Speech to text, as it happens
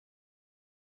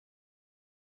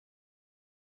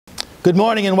Good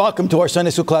morning and welcome to our Sunday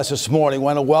School class this morning. I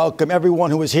want to welcome everyone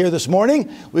who is here this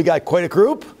morning. We got quite a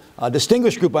group, a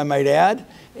distinguished group I might add,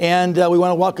 and we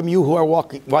want to welcome you who are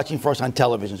watching for us on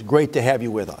television. It's great to have you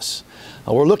with us.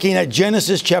 We're looking at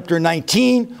Genesis chapter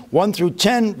 19, 1 through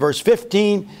 10, verse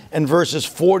 15, and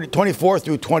verses 24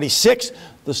 through 26,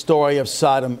 the story of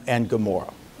Sodom and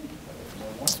Gomorrah.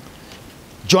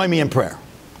 Join me in prayer.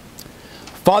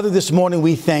 Father, this morning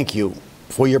we thank you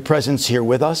for your presence here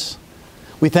with us.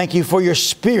 We thank you for your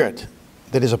Spirit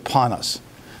that is upon us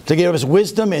to give us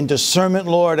wisdom and discernment,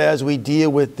 Lord, as we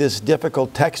deal with this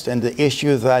difficult text and the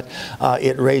issue that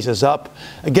it raises up.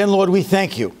 Again, Lord, we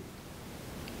thank you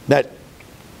that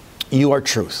you are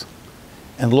truth.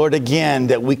 And Lord, again,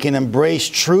 that we can embrace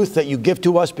truth that you give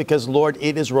to us because, Lord,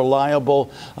 it is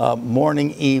reliable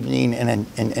morning, evening,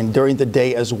 and during the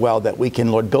day as well, that we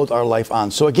can, Lord, build our life on.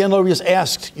 So again, Lord, we just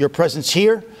ask your presence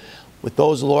here with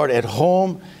those, Lord, at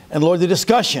home. And Lord, the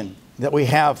discussion that we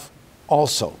have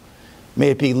also, may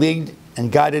it be led and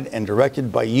guided and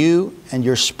directed by you and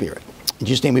your Spirit. In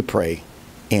Jesus' name we pray,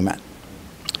 amen.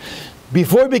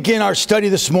 Before we begin our study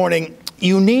this morning,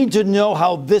 you need to know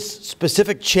how this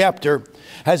specific chapter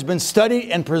has been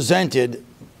studied and presented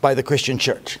by the Christian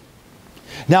church.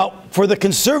 Now, for the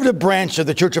conservative branch of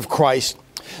the Church of Christ,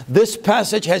 this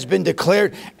passage has been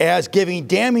declared as giving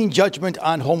damning judgment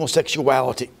on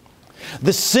homosexuality.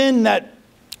 The sin that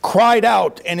cried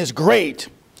out and is great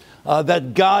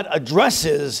that God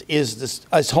addresses is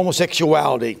as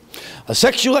homosexuality, a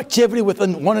sexual activity with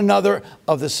one another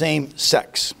of the same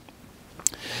sex.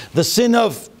 The sin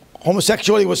of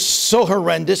homosexuality was so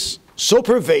horrendous, so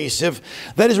pervasive,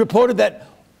 that it is reported that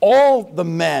all the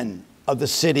men of the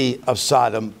city of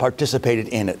Sodom participated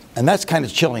in it. And that's kind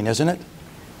of chilling, isn't it?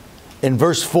 In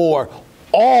verse 4,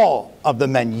 all of the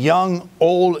men, young,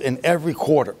 old, in every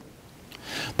quarter.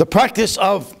 The practice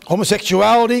of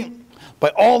homosexuality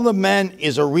by all the men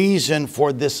is a reason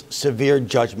for this severe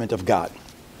judgment of God.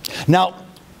 Now,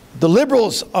 the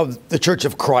liberals of the Church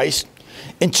of Christ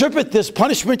interpret this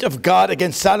punishment of God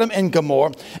against Sodom and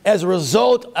Gomorrah as a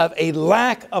result of a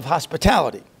lack of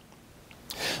hospitality.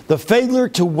 The failure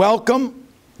to welcome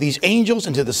these angels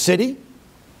into the city,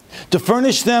 to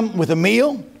furnish them with a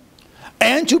meal,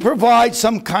 and to provide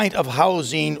some kind of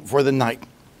housing for the night.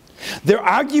 Their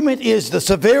argument is the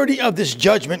severity of this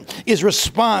judgment is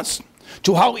response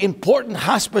to how important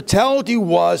hospitality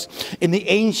was in the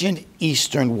ancient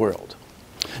Eastern world.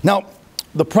 Now,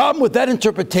 the problem with that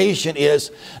interpretation is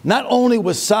not only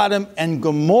was Sodom and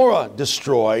Gomorrah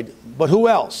destroyed, but who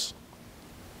else?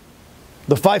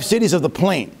 The 5 cities of the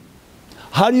plain.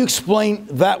 How do you explain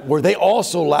that? Were they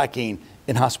also lacking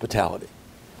in hospitality?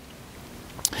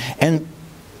 And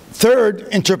third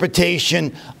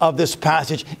interpretation of this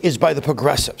passage is by the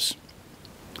progressives.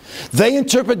 They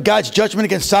interpret God's judgment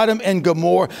against Sodom and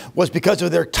Gomorrah was because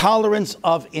of their tolerance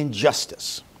of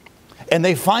injustice. And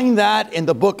they find that in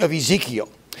the book of Ezekiel,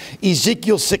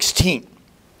 Ezekiel 16,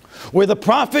 where the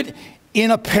prophet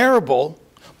in a parable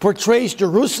portrays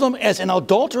Jerusalem as an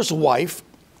adulterous wife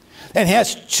and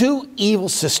has 2 evil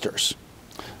sisters,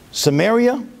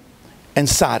 Samaria and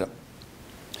Sodom.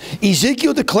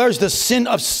 Ezekiel declares the sin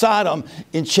of Sodom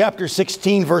in chapter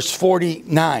 16, verse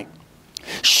 49.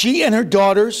 She and her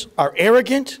daughters are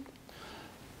arrogant,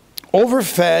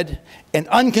 overfed, and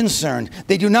unconcerned.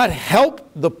 They do not help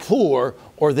the poor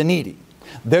or the needy.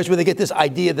 There's where they get this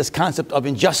idea, this concept of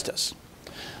injustice.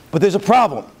 But there's a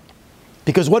problem,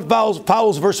 because what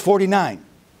follows verse 49?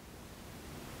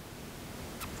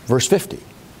 Verse 50.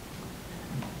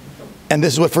 And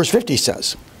this is what verse 50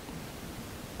 says.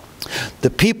 The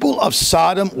people of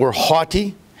Sodom were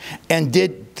haughty and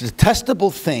did detestable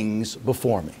things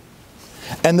before me.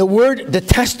 And the word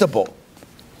detestable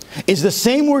is the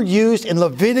same word used in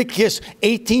Leviticus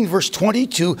 18 verse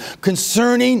 22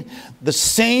 concerning the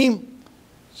same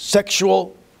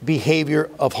sexual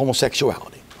behavior of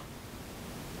homosexuality.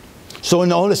 So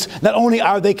notice, not only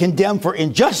are they condemned for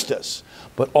injustice,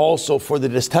 but also for the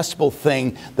detestable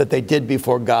thing that they did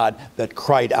before God that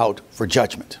cried out for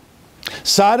judgment.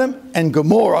 Sodom and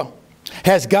Gomorrah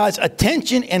has God's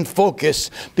attention and focus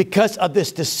because of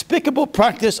this despicable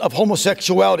practice of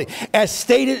homosexuality, as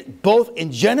stated both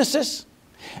in Genesis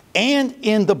and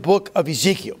in the book of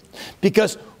Ezekiel.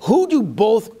 Because who do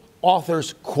both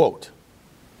authors quote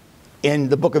in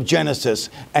the book of Genesis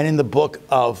and in the book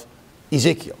of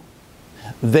Ezekiel?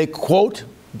 They quote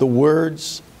the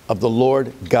words of the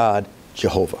Lord God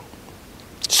Jehovah.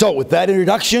 So with that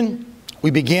introduction, we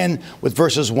begin with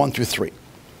verses 1 through 3.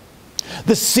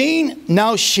 The scene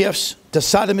now shifts to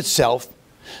Sodom itself,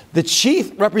 the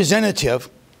chief representative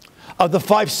of the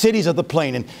 5 cities of the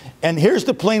plain. And here's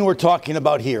the plain we're talking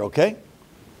about here, okay?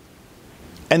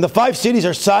 And the 5 cities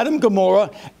are Sodom, Gomorrah,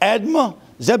 Admah,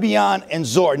 Zebulun, and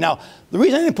Zor. Now, the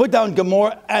reason I didn't put down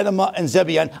Gomorrah, Admah, and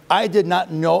Zebulun, I did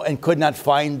not know and could not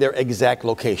find their exact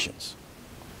locations.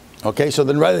 Okay, so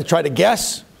then rather than try to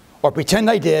guess or pretend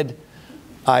I did,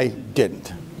 I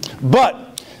didn't.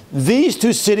 But these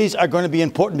 2 cities are going to be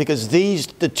important because these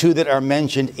are the 2 that are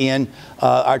mentioned in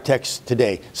our text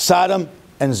today, Sodom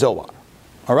and Zoar.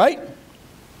 All right?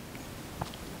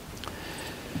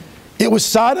 It was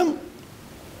Sodom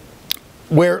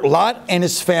where Lot and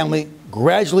his family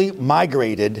gradually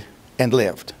migrated and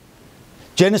lived.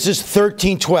 Genesis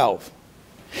 13:12.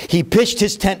 He pitched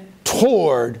his tent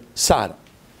toward Sodom.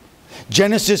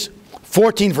 Genesis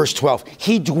 14 verse 12.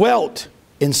 He dwelt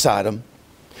in Sodom.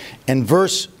 And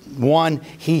verse 1,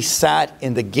 he sat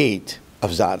in the gate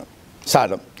of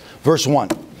Sodom. Verse 1.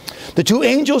 The 2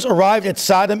 angels arrived at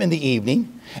Sodom in the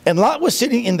evening, and Lot was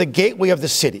sitting in the gateway of the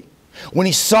city. When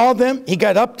he saw them, he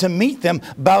got up to meet them,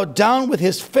 bowed down with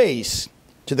his face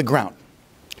to the ground.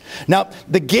 Now,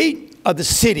 the gate of the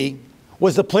city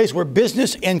was the place where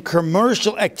business and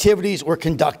commercial activities were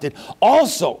conducted.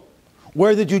 Also,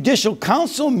 where the judicial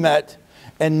council met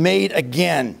and made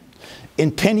again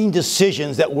in pending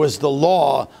decisions that was the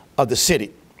law of the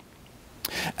city.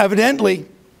 Evidently,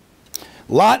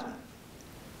 Lot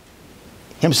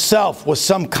himself was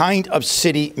some kind of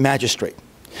city magistrate,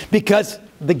 because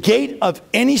the gate of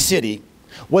any city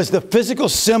was the physical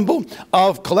symbol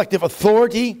of collective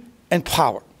authority and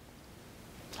power.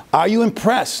 Are you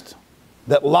impressed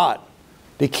that Lot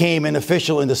became an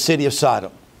official in the city of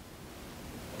Sodom?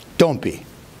 Don't be.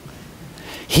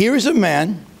 Here is a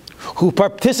man who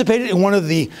participated in one of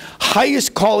the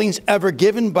highest callings ever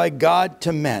given by God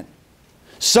to men.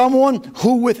 Someone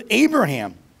who, with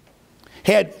Abraham,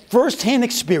 had firsthand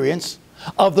experience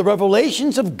of the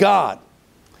revelations of God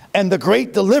and the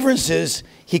great deliverances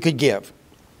he could give.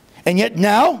 And yet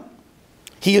now,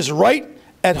 he is right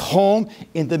at home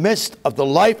in the midst of the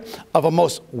life of a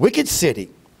most wicked city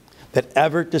that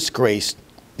ever disgraced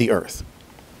the earth.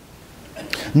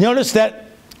 Notice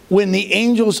that when the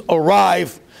angels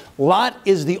arrive, Lot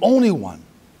is the only one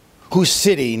who's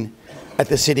sitting at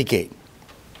the city gate,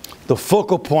 the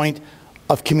focal point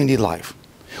of community life,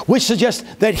 which suggests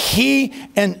that he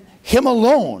and him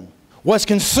alone was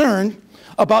concerned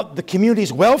about the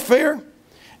community's welfare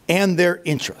and their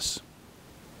interests.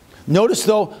 Notice,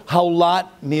 though, how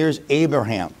Lot mirrors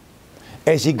Abraham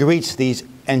as he greets these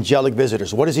angelic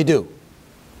visitors. What does he do?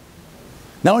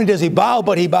 Not only does he bow,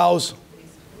 but he bows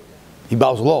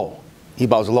low. He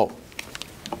bows low.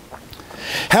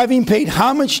 Having paid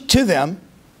homage to them,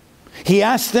 he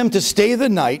asks them to stay the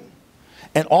night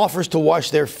and offers to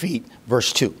wash their feet.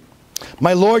 Verse 2.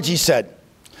 My lords, he said,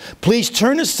 please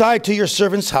turn aside to your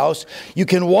servant's house. You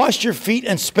can wash your feet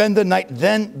and spend the night,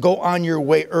 then go on your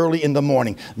way early in the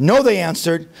morning. No, they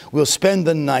answered, we'll spend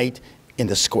the night in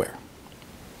the square.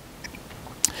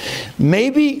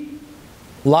 Maybe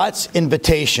Lot's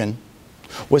invitation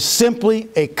was simply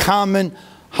a common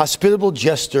hospitable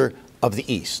gesture of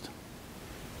the East.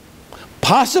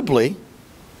 Possibly,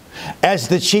 as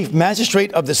the chief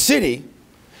magistrate of the city,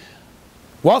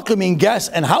 welcoming guests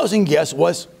and housing guests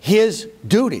was his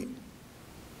duty.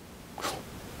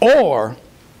 Or,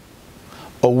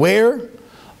 aware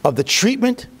of the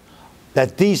treatment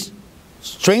that these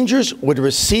strangers would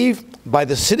receive by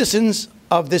the citizens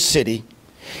of this city,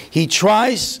 he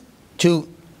tries to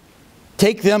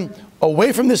take them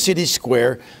away from the city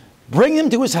square, bring them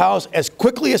to his house as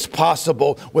quickly as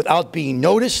possible without being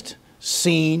noticed,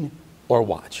 seen, or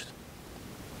watched.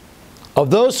 Of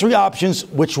those 3 options,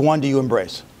 which one do you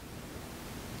embrace?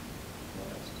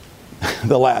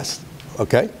 The last,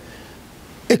 okay?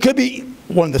 It could be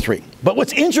one of the 3. But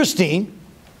what's interesting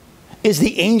is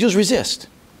the angels resist.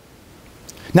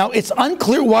 Now, it's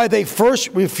unclear why they first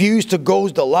refused to go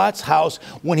to Lot's house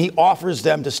when he offers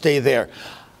them to stay there.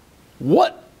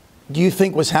 What do you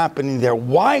think was happening there?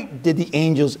 Why did the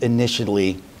angels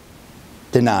initially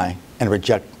deny and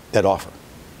reject that offer?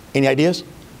 Any ideas?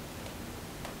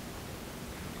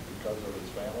 Because of his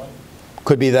family?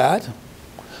 Could be that.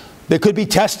 They could be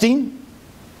testing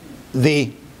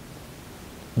the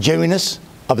genuineness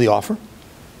of the offer.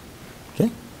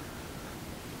 Okay.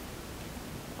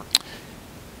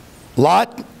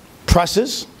 Lot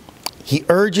presses. He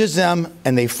urges them,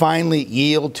 and they finally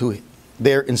yield to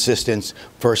their insistence.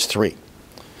 Verse 3.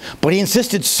 But he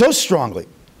insisted so strongly.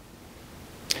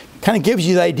 Kind of gives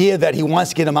you the idea that he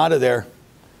wants to get them out of there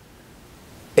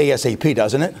ASAP,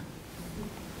 doesn't it?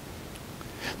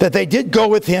 That they did go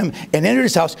with him and entered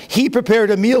his house. He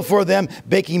prepared a meal for them,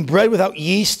 baking bread without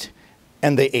yeast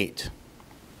and they ate.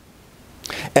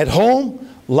 At home,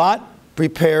 Lot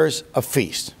prepares a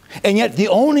feast. And yet the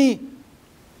only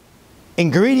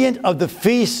ingredient of the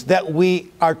feast that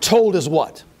we are told is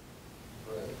what?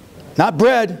 Not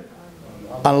bread,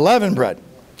 unleavened bread.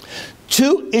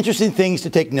 Two interesting things to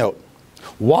take note.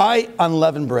 Why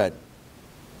unleavened bread?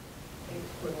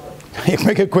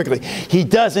 Make it quickly. He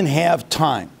doesn't have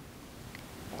time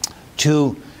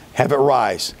to have it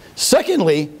rise.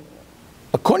 Secondly,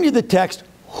 according to the text,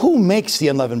 who makes the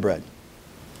unleavened bread?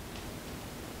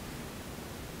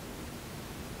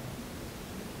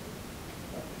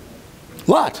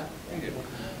 Lot.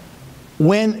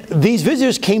 When these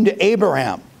visitors came to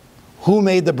Abraham, who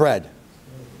made the bread?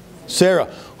 Sarah.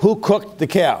 Who cooked the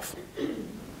calf?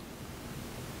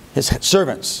 His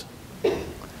servants.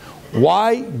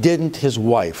 Why didn't his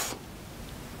wife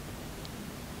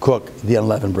cook the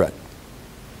unleavened bread?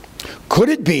 Could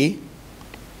it be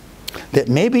that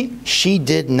maybe she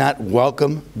did not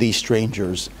welcome these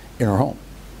strangers in her home?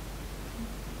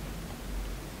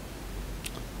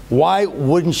 Why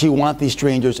wouldn't she want these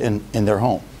strangers in their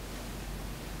home?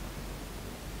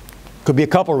 Could be a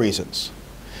couple reasons.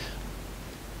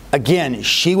 Again,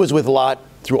 she was with Lot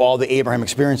through all the Abraham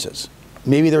experiences.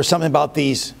 Maybe there was something about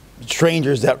these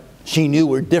strangers that she knew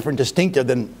were different, distinctive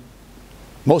than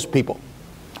most people.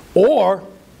 Or,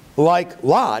 like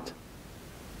Lot,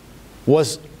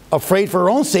 was afraid for her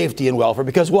own safety and welfare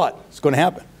because what? It's going to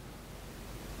happen.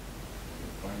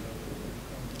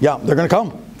 Yeah, they're going to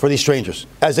come for these strangers,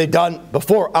 as they've done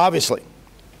before, obviously.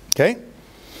 Okay?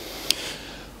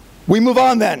 We move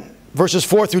on then, verses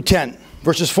 4 through 10,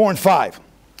 verses 4 and 5.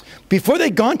 Before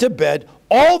they'd gone to bed,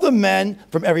 all the men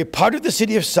from every part of the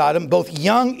city of Sodom, both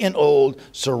young and old,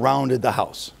 surrounded the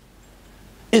house.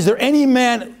 Is there any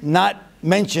man not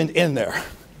mentioned in there?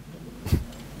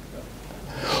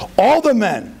 All the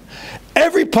men,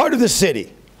 every part of the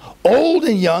city, old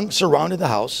and young, surrounded the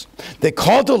house. They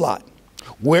called to Lot,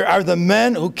 "Where are the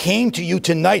men who came to you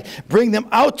tonight? Bring them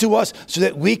out to us so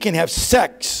that we can have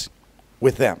sex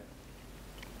with them."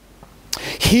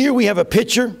 Here we have a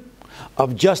picture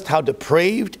of just how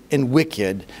depraved and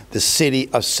wicked the city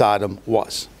of Sodom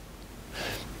was.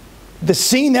 The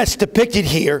scene that's depicted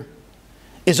here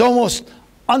is almost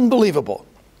unbelievable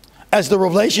as the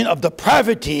revelation of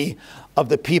depravity of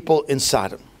the people in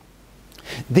Sodom.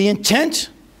 The intent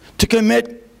to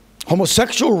commit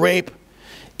homosexual rape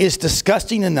is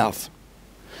disgusting enough,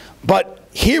 but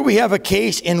here we have a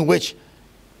case in which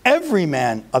every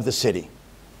man of the city,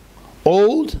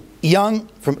 old, young,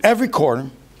 from every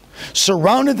corner,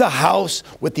 surrounded the house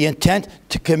with the intent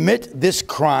to commit this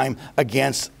crime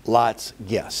against Lot's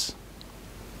guests.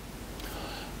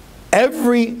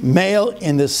 Every male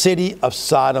in the city of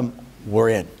Sodom were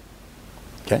in.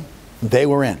 Okay? They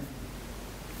were in.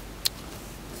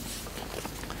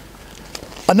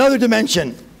 Another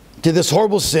dimension to this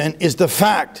horrible sin is the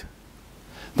fact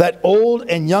that old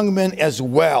and young men as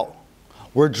well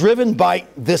were driven by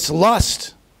this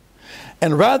lust,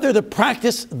 and rather to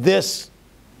practice this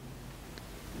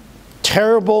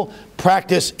terrible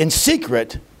practice in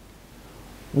secret,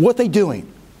 what are they doing?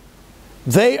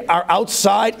 They are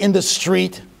outside in the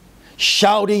street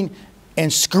shouting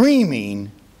and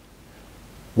screaming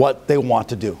what they want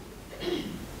to do.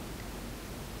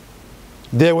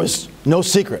 There was no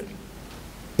secret.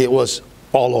 It was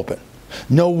all open.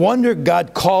 No wonder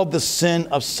God called the sin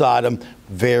of Sodom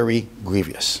very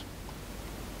grievous.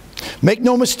 Make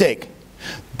no mistake,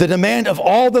 the demand of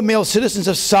all the male citizens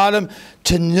of Sodom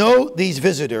to know these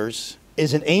visitors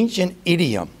is an ancient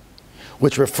idiom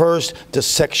which refers to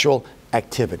sexual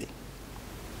activity.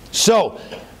 So,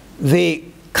 the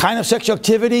kind of sexual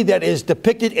activity that is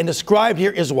depicted and described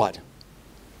here is what?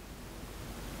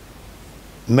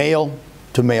 Male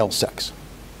to male sex,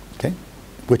 okay?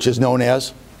 Which is known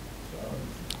as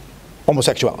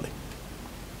homosexuality.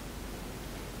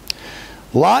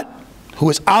 Lot, who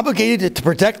is obligated to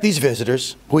protect these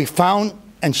visitors, who he found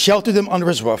and sheltered them under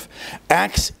his roof,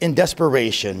 acts in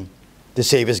desperation to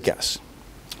save his guests.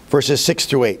 Verses 6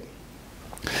 through 8.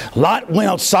 Lot went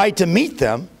outside to meet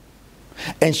them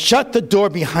and shut the door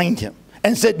behind him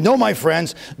and said, "No, my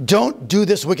friends, don't do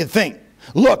this wicked thing.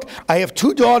 Look, I have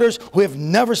 2 daughters who have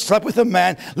never slept with a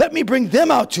man. Let me bring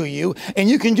them out to you, and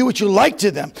you can do what you like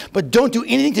to them. But don't do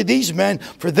anything to these men,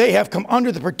 for they have come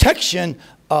under the protection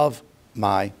of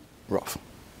my roof."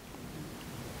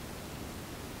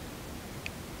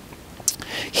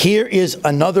 Here is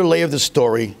another layer of the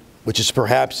story, which is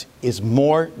perhaps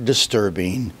more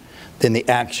disturbing than the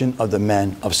action of the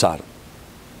men of Sodom.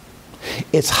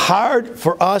 It's hard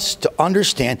for us to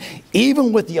understand,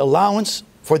 even with the allowance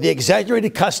for the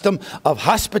exaggerated custom of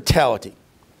hospitality,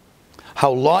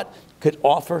 how Lot could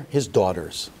offer his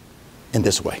daughters in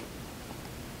this way.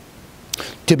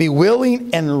 To be willing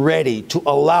and ready to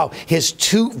allow his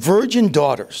 2 virgin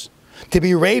daughters to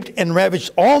be raped and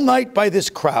ravaged all night by this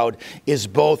crowd is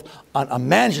both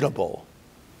unimaginable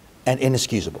and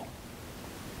inexcusable.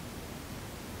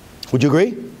 Would you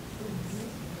agree?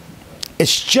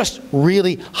 It's just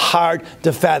really hard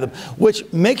to fathom,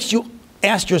 which makes you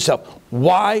ask yourself,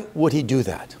 why would he do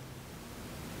that?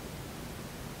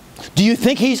 Do you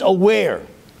think he's aware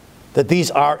that these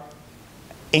are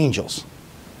angels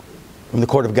from the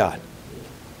court of God?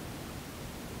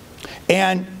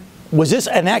 And was this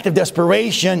an act of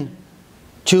desperation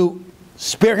to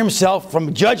spare himself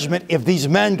from judgment if these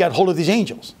men got hold of these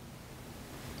angels?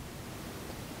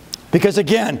 Because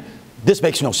again, this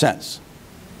makes no sense.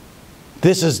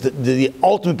 This is the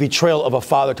ultimate betrayal of a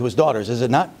father to his daughters, is it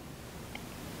not?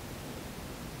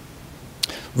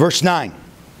 Verse 9.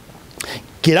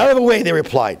 Get out of the way, they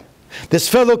replied. This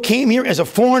fellow came here as a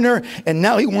foreigner, and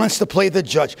now he wants to play the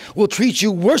judge. We'll treat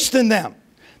you worse than them.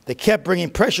 They kept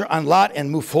bringing pressure on Lot and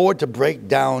moved forward to break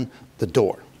down the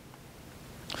door.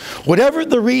 Whatever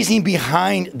the reasoning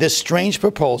behind this strange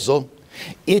proposal,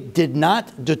 it did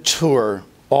not deter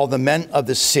all the men of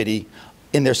the city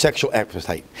in their sexual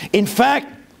appetite. In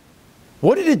fact,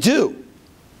 what did it do?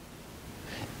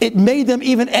 It made them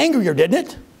even angrier, didn't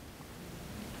it?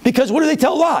 Because what do they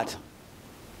tell Lot?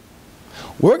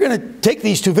 We're going to take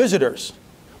these 2 visitors.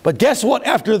 But guess what?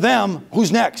 After them,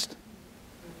 who's next?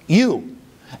 You.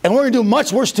 And we're going to do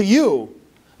much worse to you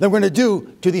than we're going to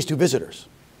do to these 2 visitors.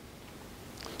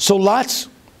 So Lot's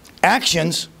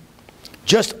actions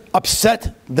just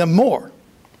upset them more.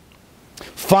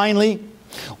 Finally,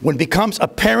 when it becomes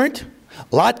apparent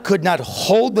Lot could not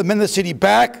hold the men of the city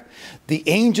back, the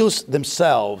angels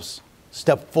themselves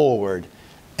stepped forward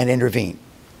and intervened.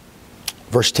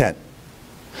 Verse 10.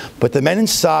 But the men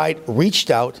inside reached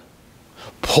out,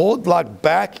 pulled Lot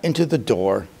back into the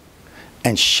door,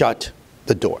 and shut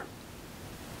the door.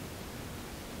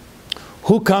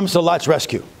 Who comes to Lot's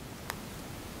rescue?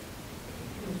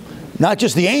 Not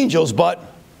just the angels, but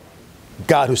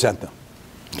God who sent them.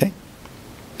 Okay?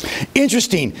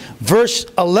 Interesting. Verse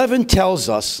 11 tells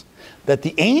us that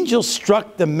the angels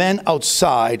struck the men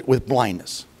outside with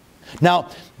blindness. Now,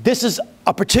 this is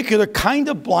a particular kind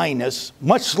of blindness,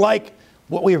 much like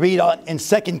what we read on in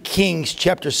 2 Kings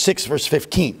chapter 6, verse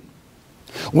 15.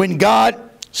 When God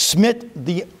smote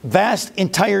the vast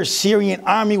entire Syrian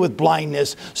army with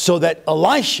blindness so that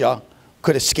Elisha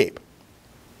could escape.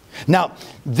 Now,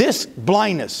 this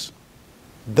blindness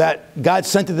that God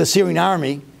sent to the Syrian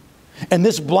army, and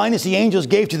this blindness the angels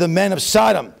gave to the men of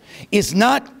Sodom, is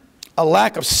not a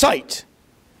lack of sight,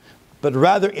 but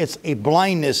rather it's a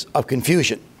blindness of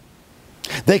confusion.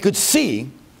 They could see,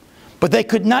 but they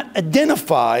could not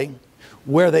identify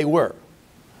where they were,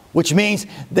 which means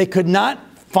they could not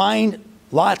find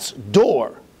Lot's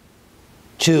door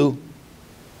to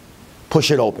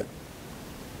push it open.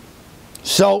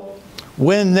 So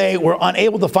when they were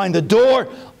unable to find the door,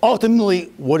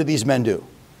 ultimately, what did these men do?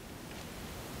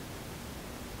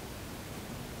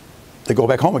 They go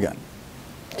back home again.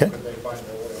 Okay?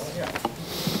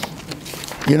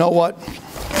 You know what?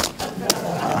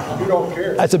 You don't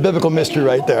care. That's a biblical mystery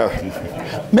right there.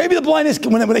 Maybe the blindness,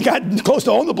 when they got close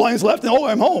to home, the blindness left, and oh,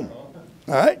 I'm home.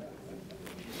 All right?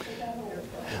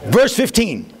 Verse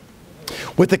 15.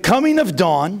 With the coming of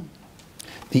dawn,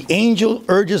 the angel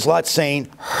urges Lot, saying,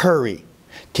 hurry,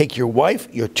 take your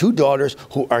wife, your 2 daughters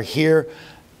who are here,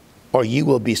 or you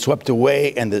will be swept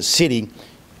away, and the city,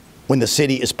 when the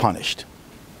city is punished.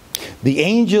 The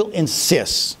angel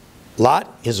insists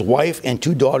Lot, his wife, and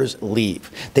 2 daughters leave.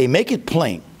 They make it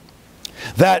plain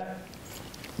that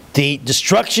the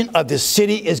destruction of this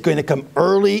city is going to come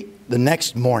early the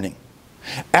next morning,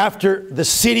 after the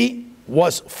city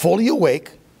was fully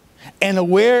awake and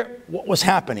aware what was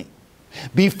happening,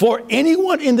 before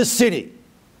anyone in the city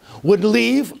would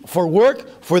leave for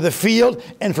work, for the field,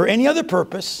 and for any other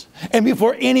purpose, and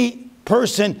before any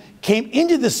person came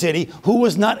into the city who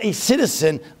was not a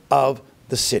citizen of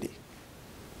the city.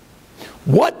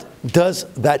 What does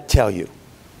that tell you?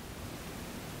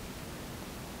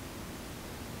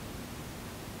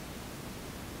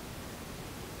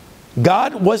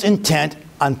 God was intent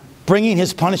on bringing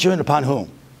his punishment upon whom?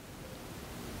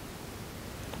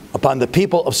 Upon the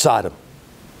people of Sodom,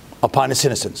 upon his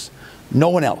citizens. No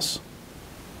one else.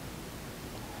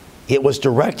 It was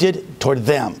directed toward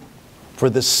them for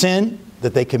the sin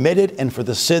that they committed and for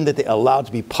the sin that they allowed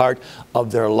to be part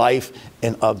of their life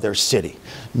and of their city.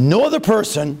 No other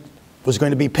person was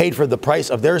going to be paid for the price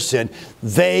of their sin.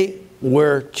 They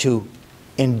were to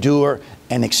endure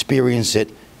and experience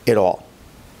it all.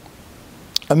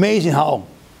 Amazing how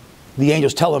the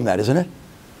angels tell him that, isn't it?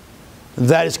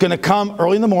 That it's going to come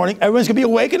early in the morning. Everyone's going to be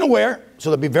awake and aware, so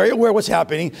they'll be very aware of what's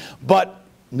happening, but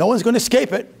no one's going to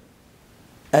escape it,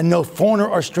 and no foreigner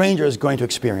or stranger is going to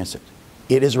experience it.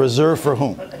 It is reserved for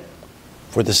whom?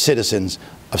 For the citizens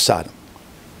of Sodom.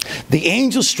 The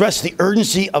angels stress the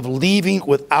urgency of leaving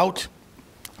without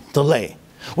delay.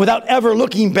 Without ever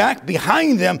looking back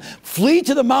behind them, flee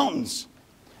to the mountains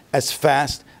as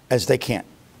fast as they can.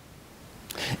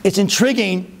 It's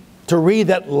intriguing to read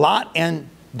that Lot and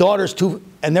daughters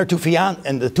and the two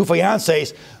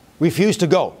fiancés refused to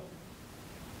go.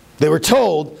 They were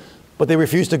told, but they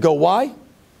refused to go. Why?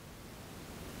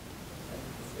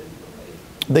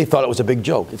 They thought it was a big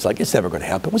joke. It's like, it's never going to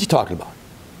happen. What's he talking about?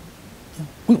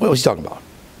 What was he talking about?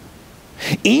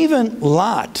 Even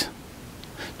Lot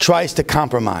tries to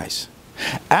compromise,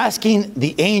 asking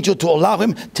the angel to allow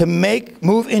him to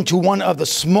move into one of the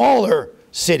smaller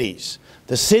cities,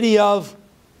 the city of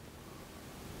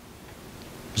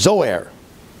Zoar.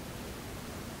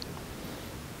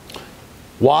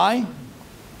 Why?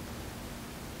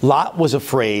 Lot was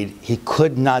afraid he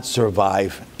could not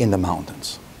survive in the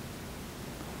mountains.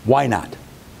 Why not?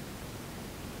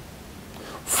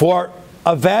 For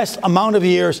a vast amount of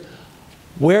years,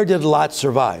 where did Lot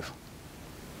survive?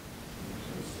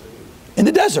 In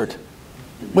the desert.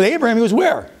 With Abraham, he was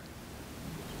where?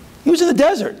 He was in the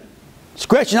desert,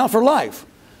 scratching out for life.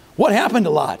 What happened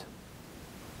to Lot?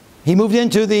 He moved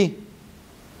into the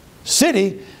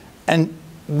city, and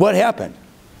what happened?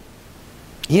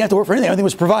 He didn't have to work for anything. Everything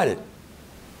was provided.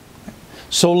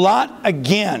 So Lot,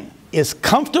 again, is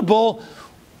comfortable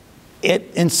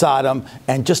in Sodom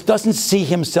and just doesn't see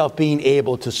himself being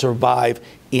able to survive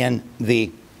in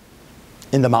the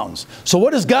mountains. So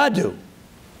what does God do?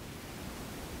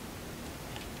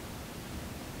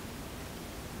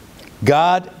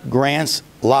 God grants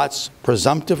Lot's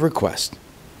presumptive request.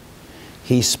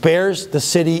 He spares the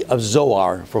city of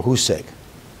Zoar for whose sake?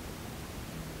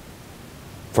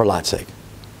 For Lot's sake.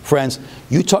 Friends,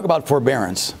 you talk about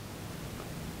forbearance.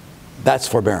 That's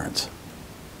forbearance.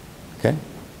 Okay?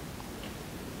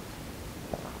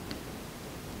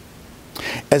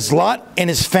 As Lot and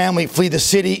his family flee the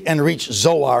city and reach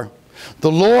Zoar,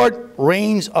 the Lord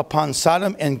rains upon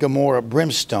Sodom and Gomorrah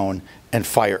brimstone and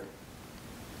fire.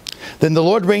 Then the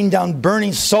Lord rained down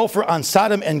burning sulfur on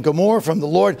Sodom and Gomorrah from the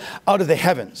Lord out of the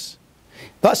heavens.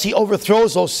 Thus he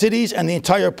overthrows those cities and the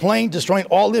entire plain, destroying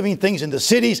all living things in the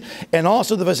cities and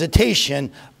also the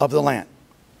vegetation of the land.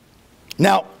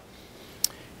 Now,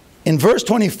 in verse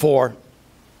 24,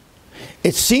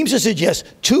 it seems to suggest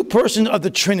two persons of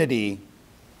the Trinity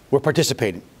were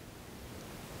participating.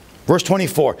 Verse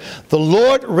 24, the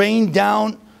Lord rained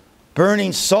down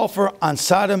burning sulfur on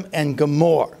Sodom and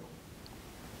Gomorrah.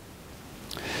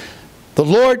 The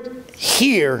Lord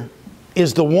here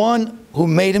is the one who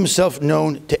made himself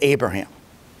known to Abraham.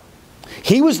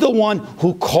 He was the one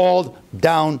who called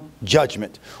down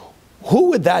judgment.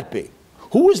 Who would that be?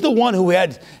 Who was the one who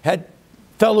had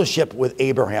fellowship with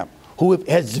Abraham, who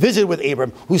has visited with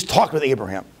Abraham, who's talked with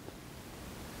Abraham?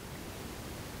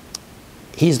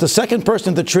 He's the second person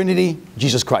of the Trinity,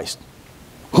 Jesus Christ,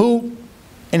 who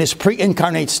in his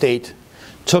pre-incarnate state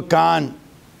took on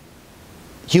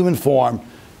human form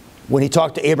when he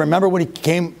talked to Abraham. Remember when he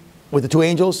came with the two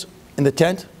angels in the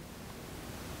tent?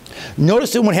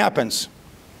 Notice what happens.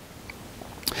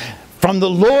 From the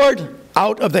Lord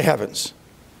out of the heavens.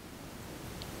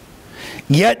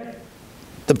 Yet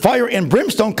the fire and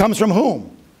brimstone comes from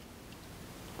whom?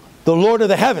 The Lord of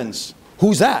the heavens.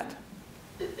 Who's that?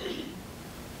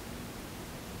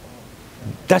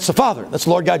 That's the Father. That's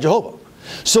Lord God Jehovah.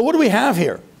 So what do we have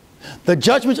here? The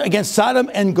judgment against Sodom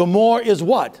and Gomorrah is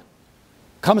what?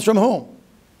 Comes from whom?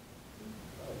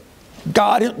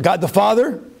 God the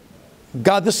Father,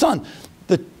 God the Son.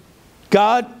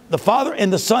 God the Father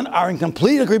and the Son are in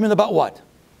complete agreement about what?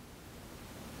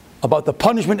 About the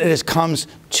punishment that comes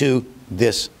to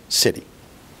this city.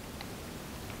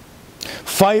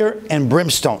 Fire and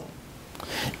brimstone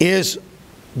is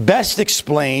best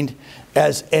explained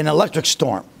as an electric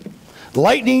storm.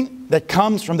 Lightning that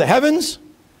comes from the heavens,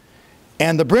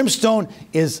 and the brimstone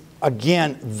is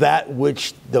again that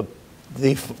which the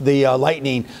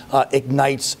lightning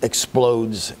ignites,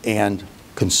 explodes, and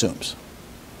consumes.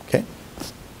 Okay?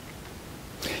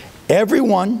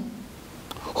 Everyone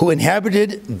who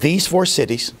inhabited these four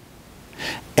cities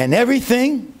and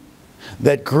everything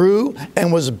that grew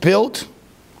and was built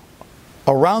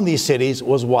around these cities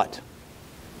was what?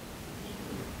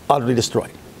 Utterly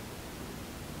destroyed.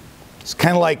 It's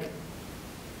kind of like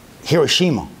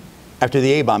Hiroshima after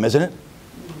the A-bomb, isn't it?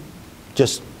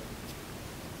 Just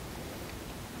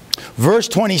Verse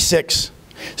 26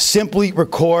 simply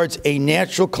records a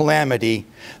natural calamity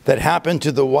that happened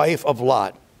to the wife of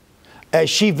Lot, as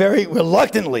she very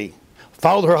reluctantly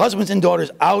followed her husbands and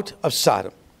daughters out of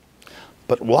Sodom.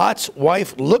 But Lot's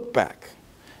wife looked back,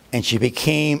 and she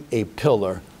became a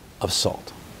pillar of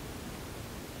salt.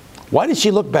 Why did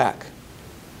she look back?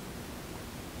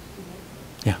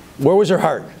 Yeah. Where was her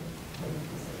heart?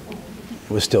 It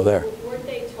was still there. Weren't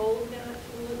they told not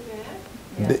to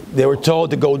look back? They were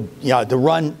told to go, to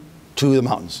run to the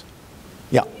mountains.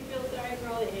 Yeah. Do you feel sorry for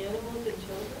all the animals and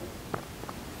children?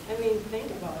 I mean,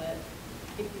 think about it.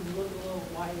 If you look a little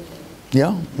wider.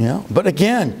 Yeah. But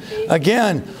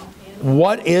again,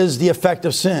 what is the effect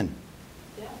of sin?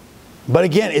 Yeah. But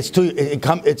again,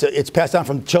 it's passed down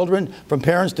from children, from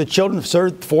parents to children,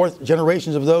 third, fourth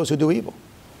generations of those who do evil.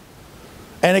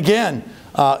 And again,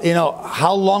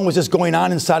 how long was this going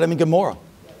on in Sodom and Gomorrah?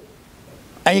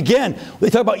 And again, they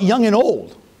talk about young and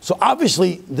old. So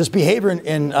obviously, this behavior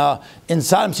in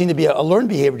Sodom seemed to be a learned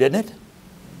behavior, didn't it?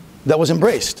 That was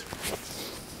embraced.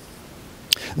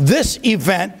 This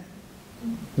event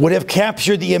would have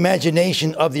captured the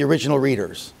imagination of the original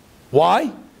readers.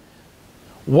 Why?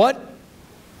 What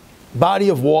body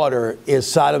of water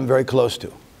is Sodom very close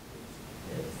to?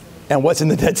 And what's in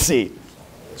the Dead Sea?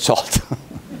 Salt.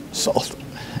 Salt.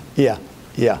 Yeah.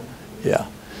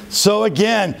 So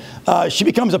again, she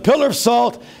becomes a pillar of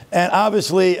salt, and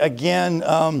obviously, again,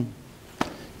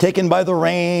 taken by the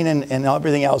rain and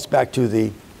everything else back to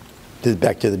the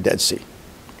Dead Sea.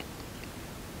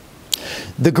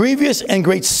 The grievous and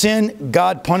great sin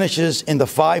God punishes in the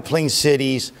 5 plain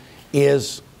cities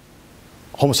is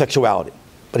homosexuality.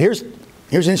 But here's an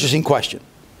interesting question.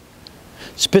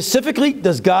 Specifically,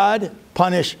 does God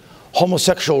punish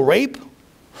homosexual rape,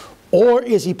 or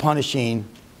is he punishing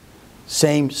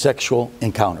same-sexual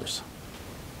encounters?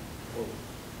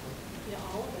 Yeah,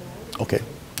 all of them.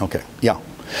 Okay, yeah.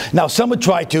 Now, some would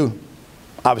try to,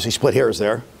 obviously, split hairs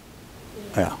there.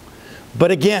 Yeah.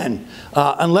 But again,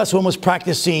 unless one was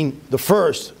practicing the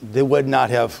first, they would not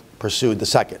have pursued the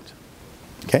second.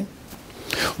 Okay?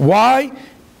 Why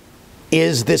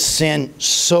is this sin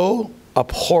so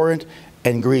abhorrent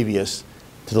and grievous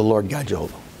to the Lord God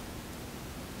Jehovah?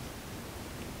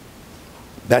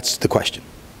 That's the question.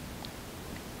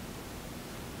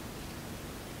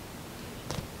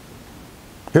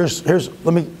 Let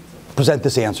me present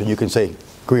this answer, and you can say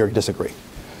agree or disagree.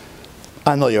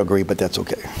 I know you agree, but that's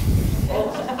okay.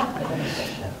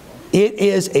 It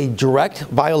is a direct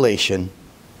violation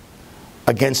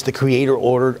against the creator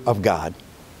order of God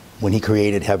when he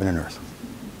created heaven and earth.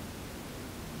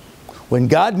 When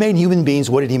God made human beings,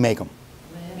 what did he make them?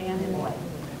 Man and wife.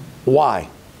 Why?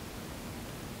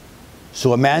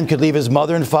 So a man could leave his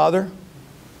mother and father,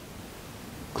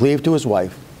 cleave to his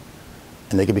wife,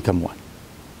 and they could become one.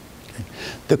 Okay?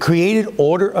 The created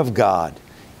order of God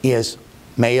is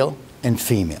male and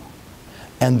female.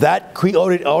 And that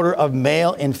created order of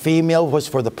male and female was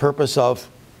for the purpose of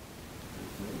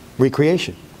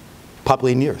recreation,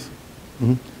 populating the earth.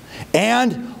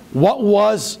 And what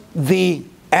was the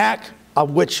act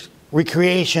of which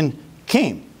recreation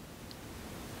came?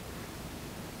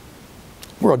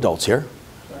 We're adults here.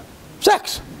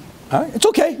 Sex. All right? It's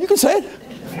okay. You can say it.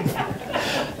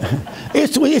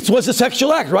 It was a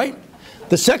sexual act, right?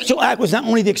 The sexual act was not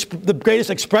only the greatest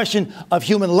expression of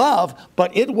human love,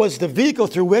 but it was the vehicle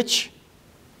through which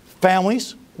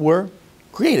families were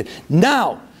created.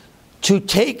 Now, to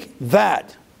take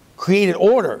that created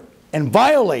order and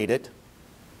violate it,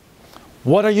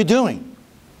 what are you doing?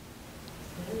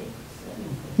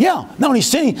 Yeah, not only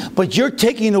sinning, but you're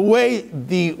taking away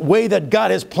the way that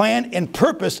God has planned and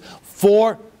purposed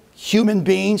for human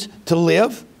beings to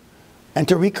live and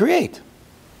to recreate.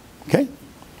 Okay?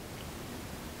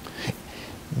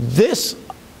 This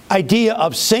idea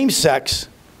of same-sex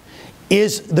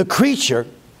is the creature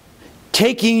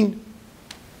taking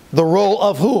the role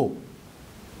of who?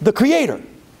 The creator.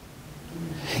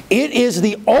 It is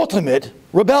the ultimate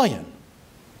rebellion.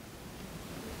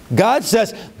 God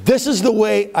says, this is the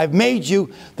way I've made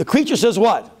you. The creature says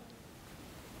what?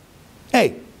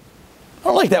 Hey, I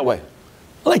don't like that way.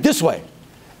 I like this way.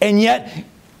 And yet,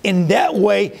 in that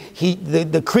way,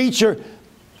 the creature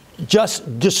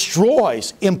just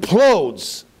destroys,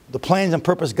 implodes the plans and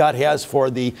purpose God has for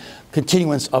the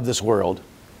continuance of this world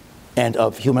and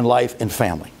of human life and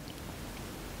family.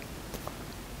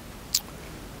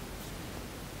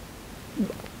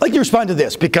 I'd like to respond to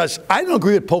this because I don't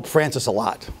agree with Pope Francis a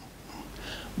lot.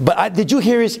 But did you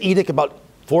hear his edict about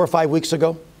 4 or 5 weeks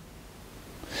ago?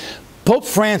 Pope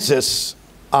Francis,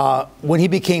 when he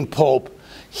became Pope,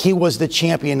 he was the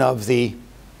champion of the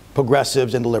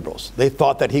progressives and the liberals. They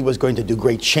thought that he was going to do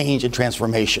great change and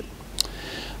transformation.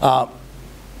 4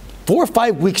 or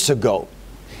 5 weeks ago,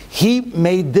 he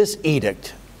made this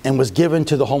edict and was given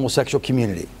to the homosexual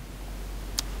community.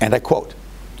 And I quote,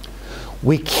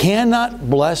 "We cannot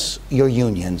bless your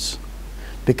unions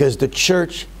because the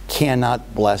church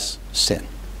cannot bless sin."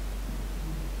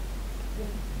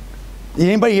 Did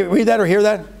anybody read that or hear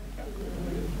that?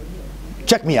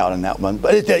 Check me out on that one.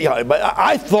 But, but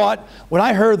I thought, when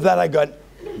I heard that, I got,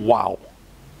 wow,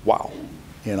 wow,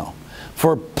 you know.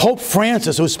 For Pope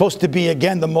Francis, who's supposed to be,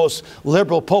 again, the most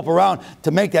liberal pope around,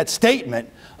 to make that statement,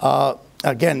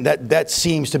 again, that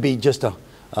seems to be just a,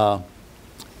 I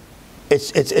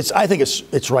think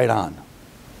it's right on.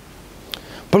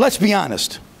 But let's be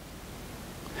honest.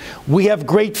 We have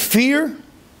great fear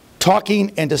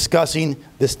talking and discussing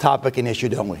this topic and issue,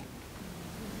 don't we?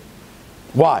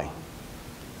 Why?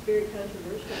 Very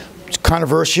controversial. It's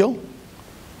controversial.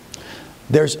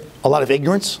 There's a lot of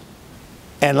ignorance.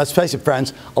 And let's face it,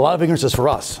 friends, a lot of ignorance is for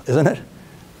us, isn't it?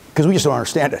 Because we just don't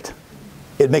understand it.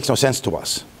 It makes no sense to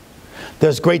us.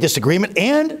 There's great disagreement,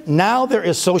 and now there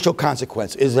is social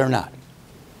consequence, is there not?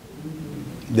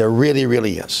 There really,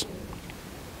 really is.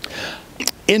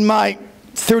 In my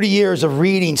 30 years of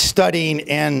reading, studying,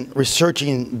 and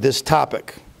researching this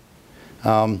topic,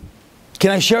 can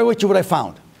I share with you what I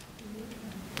found?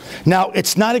 Now,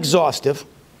 it's not exhaustive,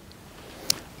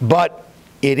 but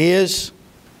it is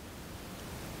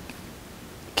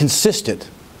consistent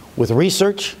with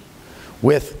research,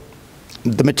 with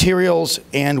the materials,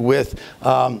 and with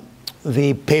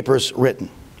the papers written.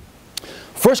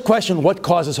 First question, what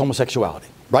causes homosexuality?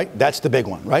 Right? That's the big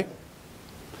one, right?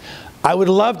 I would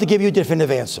love to give you a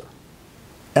definitive answer,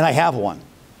 and I have one.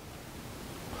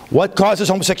 What causes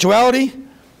homosexuality?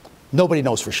 Nobody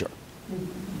knows for sure.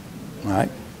 All right?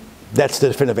 That's the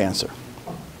definitive answer.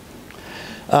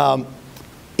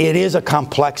 It is a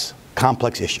complex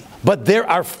issue. But there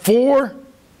are 4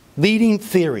 leading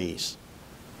theories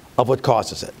of what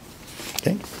causes it.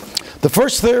 Okay? The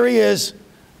first theory is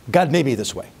God made me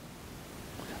this way.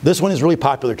 This one is really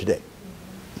popular today.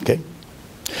 Okay?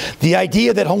 The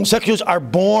idea that homosexuals are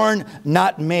born,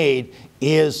 not made,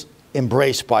 is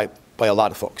embraced by a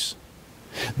lot of folks.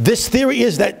 This theory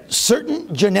is that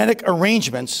certain genetic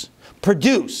arrangements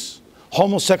produce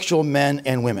homosexual men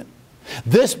and women.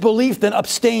 This belief then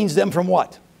abstains them from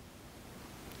what?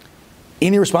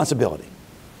 Any responsibility.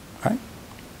 Right?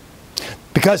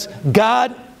 Because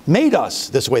God made us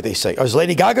this way, they say. As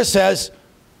Lady Gaga says,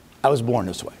 I was born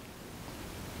this way.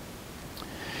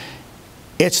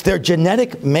 It's their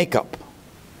genetic makeup.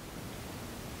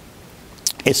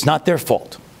 It's not their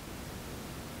fault.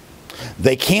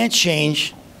 They can't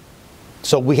change,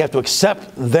 so we have to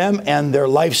accept them and their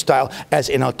lifestyle as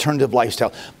an alternative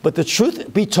lifestyle. But the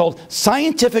truth be told,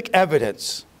 scientific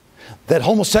evidence that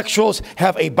homosexuals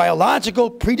have a biological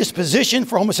predisposition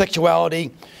for homosexuality,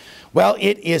 well,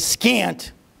 it is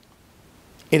scant.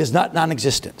 It is not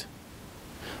non-existent.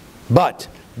 But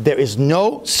there is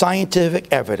no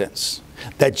scientific evidence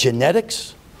that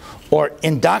genetics or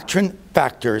endocrine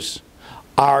factors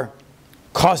are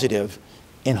causative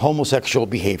in homosexual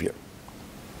behavior.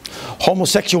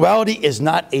 Homosexuality is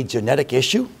not a genetic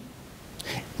issue,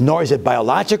 nor is it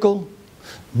biological,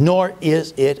 nor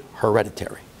is it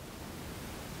hereditary.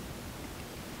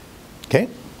 Okay?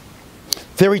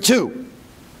 Theory 2,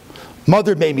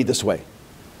 mother made me this way.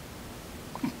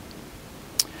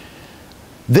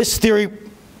 This theory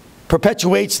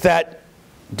perpetuates that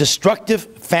destructive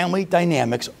family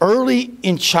dynamics early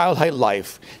in childhood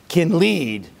life can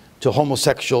lead to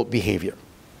homosexual behavior.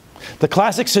 The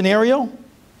classic scenario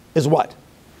is what?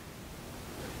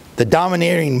 The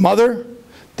domineering mother,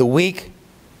 the weak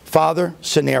father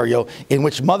scenario, in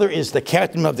which mother is the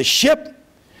captain of the ship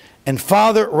and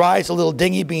father rides a little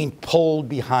dinghy being pulled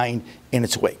behind in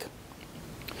its wake.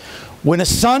 When a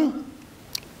son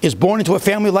is born into a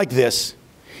family like this,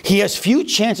 he has few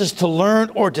chances to learn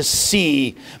or to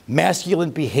see masculine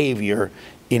behavior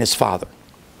in his father.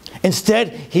 Instead,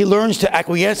 he learns to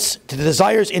acquiesce to the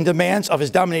desires and demands of his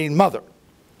dominating mother.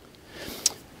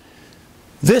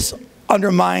 This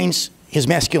undermines his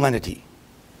masculinity.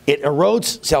 It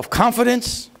erodes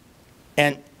self-confidence,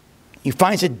 and he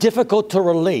finds it difficult to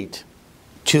relate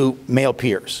to male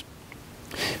peers.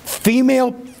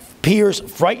 Female peers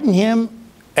frighten him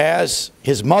as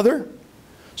his mother,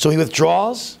 so he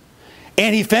withdraws,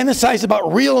 and he fantasizes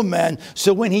about real men,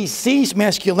 so when he sees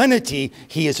masculinity,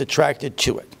 he is attracted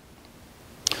to it.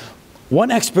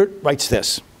 One expert writes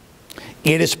this: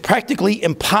 it is practically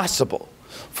impossible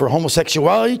for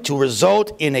homosexuality to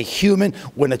result in a human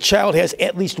when a child has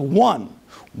at least one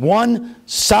one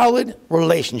solid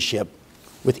relationship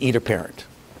with either parent.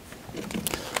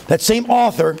 That same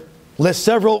author lists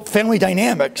several family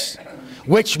dynamics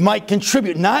which might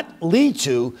contribute, not lead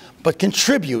to, but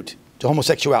contribute to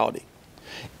homosexuality.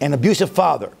 An abusive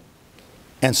father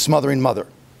and smothering mother.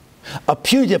 A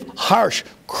punitive, harsh,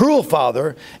 cruel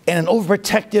father and an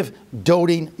overprotective,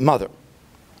 doting mother.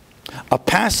 A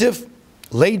passive,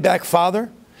 laid-back father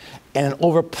and an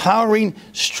overpowering,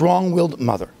 strong-willed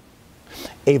mother.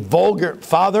 A vulgar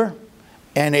father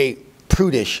and a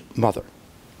prudish mother.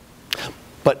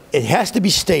 But it has to be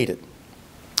stated,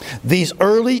 these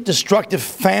early destructive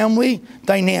family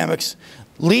dynamics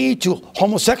lead to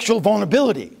homosexual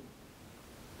vulnerability.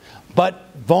 But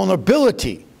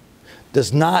vulnerability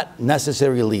does not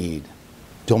necessarily lead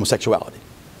to homosexuality.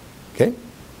 Okay?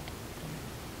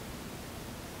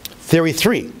 Theory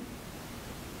 3,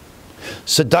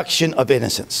 seduction of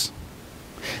innocence.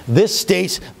 This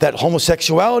states that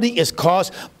homosexuality is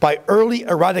caused by early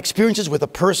erotic experiences with a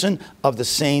person of the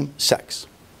same sex.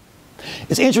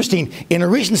 It's interesting, in a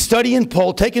recent study and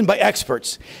poll taken by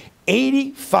experts,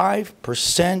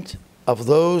 85% of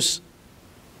those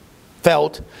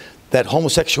felt that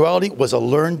homosexuality was a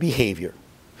learned behavior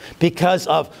because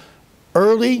of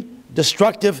early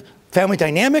destructive family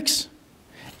dynamics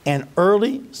and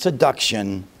early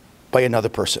seduction by another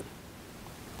person.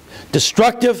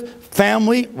 Destructive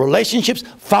family relationships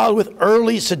followed with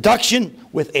early seduction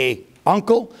with an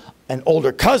uncle, an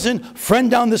older cousin, friend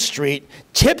down the street,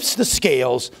 tips the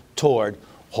scales toward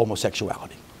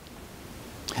homosexuality.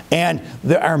 And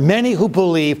there are many who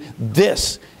believe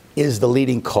this is the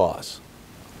leading cause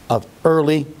of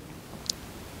early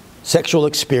sexual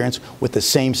experience with the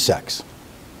same sex,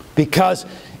 because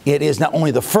it is not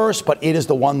only the first, but it is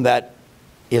the one that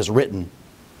is written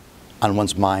on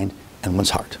one's mind and one's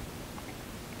heart.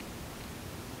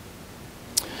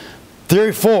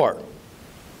 Theory 4,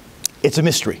 it's a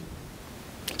mystery.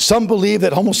 Some believe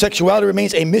that homosexuality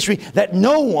remains a mystery that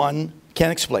no one can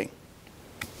explain.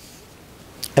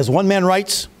 As one man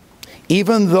writes,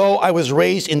 even though I was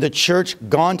raised in the church,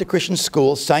 gone to Christian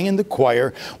school, sang in the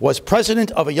choir, was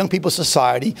president of a young people's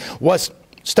society, was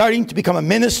starting to become a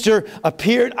minister,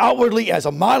 appeared outwardly as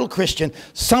a model Christian,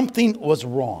 something was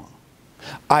wrong.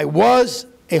 I was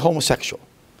a homosexual.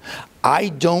 I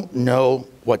don't know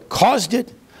what caused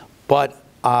it, but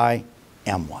I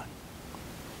am one.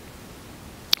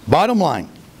 Bottom line,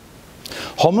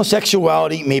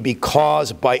 homosexuality may be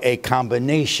caused by a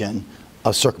combination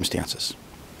of circumstances.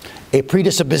 A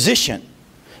predisposition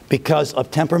because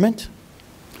of temperament,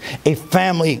 a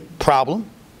family problem,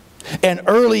 an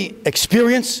early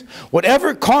experience,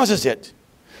 whatever causes it,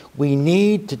 we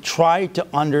need to try to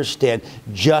understand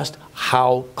just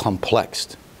how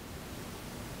complex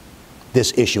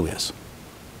this issue is.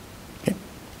 Okay?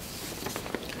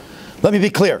 Let me be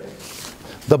clear.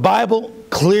 The Bible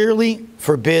clearly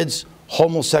forbids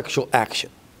homosexual action,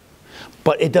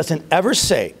 but it doesn't ever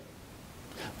say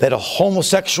that a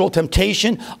homosexual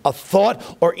temptation, a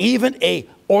thought, or even an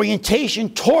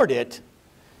orientation toward it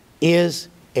is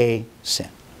a sin.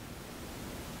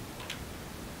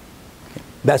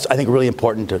 That's, I think, really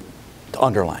important to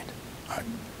underline. All right.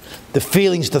 The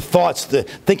feelings, the thoughts, the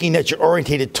thinking that you're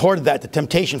orientated toward that, the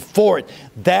temptation for it,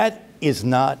 that is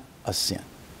not a sin.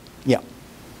 Yeah.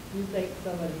 You think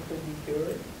somebody could be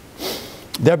cured?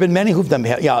 There have been many who've done,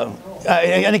 yeah.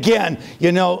 And again,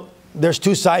 you know, there's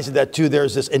two sides of that too.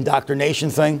 There's this indoctrination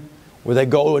thing where they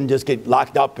go and just get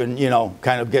locked up and, you know,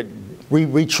 kind of get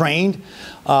retrained.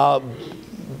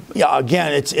 Yeah,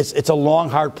 again, it's a long,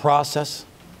 hard process.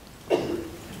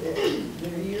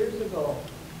 Years ago,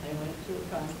 I went to a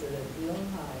concert at Zeeland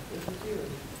High. This was years.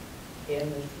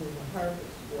 And this was a harvest,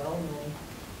 well known.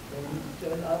 And he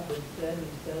stood up and said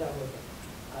I was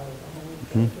a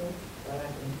homosexual, but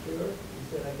I've been cured. He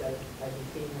said I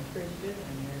became a Christian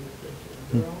and married a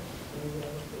Christian girl.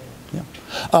 Yeah.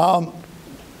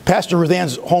 Pastor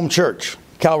Ruthan's home church,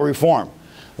 Calvary Reform,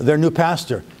 their new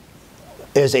pastor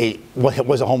was a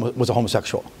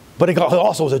homosexual, but he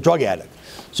also was a drug addict.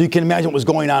 So you can imagine what was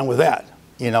going on with that,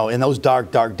 you know, in those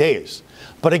dark, dark days.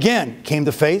 But again, came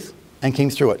to faith and came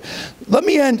through it. Let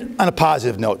me end on a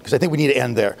positive note, because I think we need to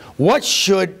end there. What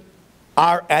should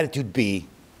our attitude be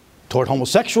toward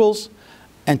homosexuals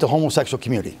and to homosexual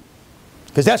community?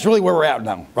 Because that's really where we're at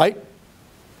now, right?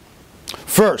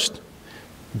 First,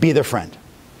 be their friend.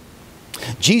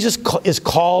 Jesus was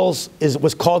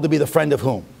called to be the friend of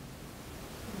whom?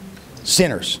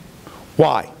 Sinners.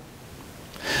 Why?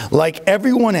 Like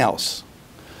everyone else,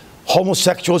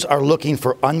 homosexuals are looking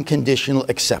for unconditional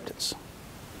acceptance.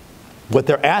 What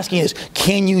they're asking is,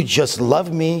 can you just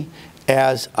love me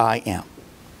as I am?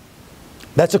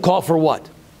 That's a call for what?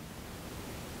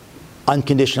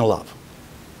 Unconditional love.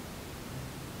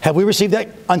 Have we received that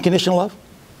unconditional love?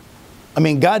 I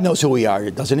mean, God knows who we are,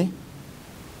 doesn't He?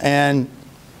 And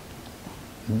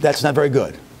that's not very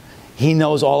good. He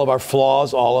knows all of our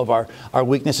flaws, all of our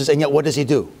weaknesses, and yet what does He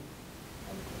do?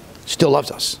 Still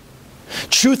loves us.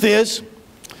 Truth is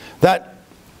that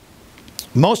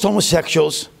most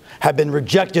homosexuals have been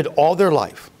rejected all their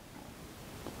life.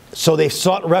 So they've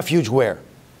sought refuge where?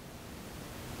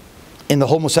 In the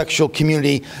homosexual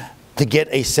community to get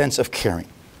a sense of caring.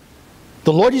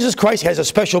 The Lord Jesus Christ has a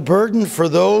special burden for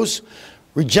those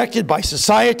rejected by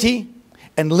society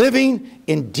and living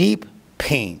in deep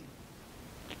pain.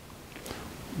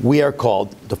 We are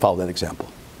called to follow that example.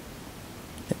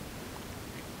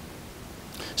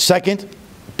 Second,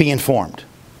 be informed.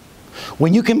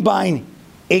 When you combine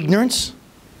ignorance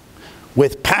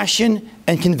with passion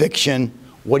and conviction,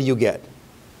 what do you get?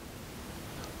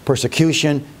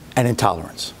 Persecution and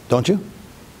intolerance, don't you?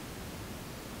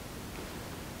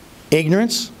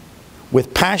 Ignorance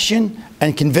with passion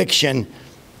and conviction,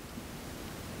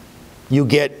 you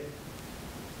get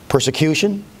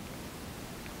persecution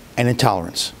and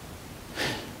intolerance.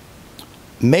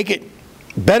 Make it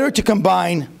better to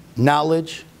combine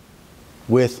knowledge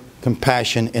with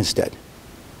compassion instead.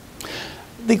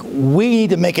 I think we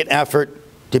need to make an effort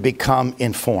to become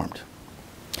informed.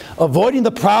 Avoiding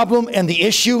the problem and the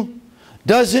issue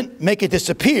doesn't make it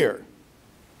disappear,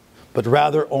 but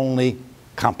rather only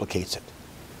complicates it.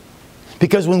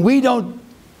 Because when we don't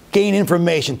gain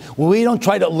information, when we don't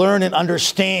try to learn and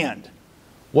understand,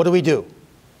 what do?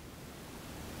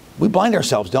 We blind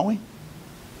ourselves, don't we?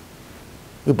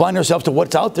 We blind ourselves to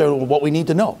what's out there and what we need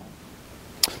to know.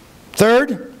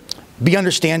 Third, be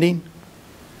understanding.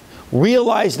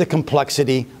 Realize the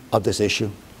complexity of this issue.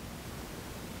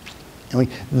 I mean,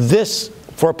 this,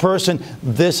 for a person,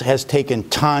 this has taken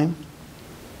time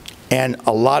and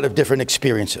a lot of different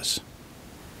experiences.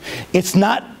 It's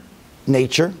not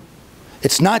nature.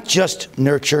 It's not just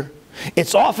nurture.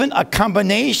 It's often a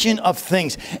combination of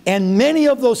things. And many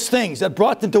of those things that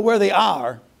brought them to where they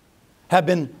are have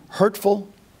been hurtful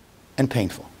and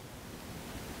painful.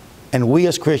 And we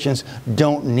as Christians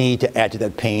don't need to add to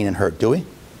that pain and hurt, do we?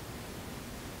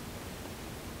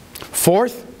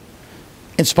 Fourth,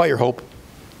 inspire hope.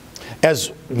 As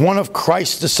one of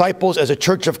Christ's disciples, as a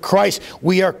church of Christ,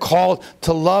 we are called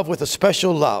to love with a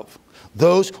special love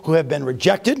those who have been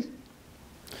rejected,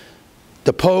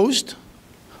 deposed,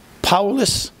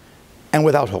 powerless, and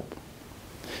without hope.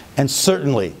 And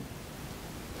certainly,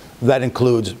 that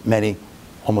includes many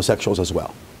homosexuals as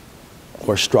well,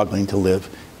 who are struggling to live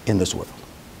in this world.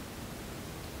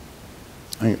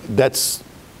 I mean, that's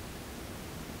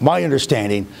my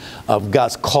understanding of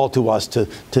God's call to us, to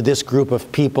this group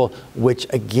of people, which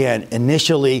again,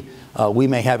 initially, we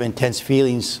may have intense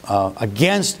feelings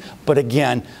against, but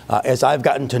again, as I've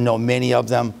gotten to know many of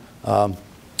them,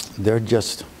 they're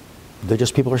just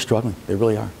people who are struggling. They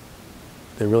really are.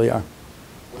 They really are.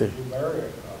 Would you marry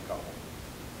a couple?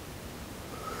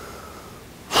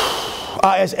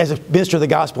 As a minister of the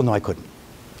gospel, no, I couldn't.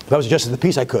 If I was a justice of the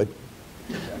peace, I could.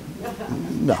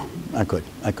 No, I could.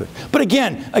 But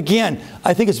again,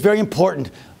 I think it's very important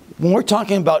when we're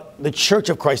talking about the church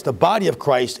of Christ, the body of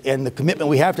Christ, and the commitment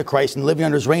we have to Christ and living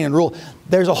under His reign and rule,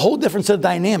 there's a whole different set of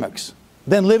dynamics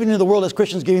than living in the world as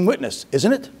Christians giving witness,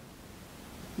 isn't it?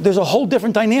 There's a whole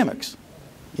different dynamics.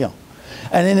 You know.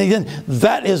 And then again,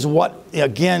 that is what,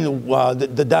 again, the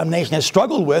denomination has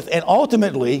struggled with and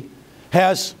ultimately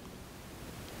has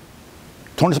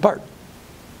torn us apart.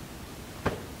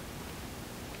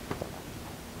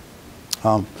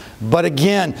 But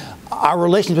again, our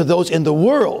relations with those in the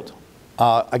world,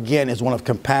 again, is one of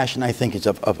compassion. I think it's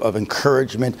of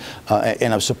encouragement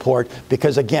and of support,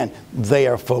 because again, they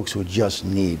are folks who just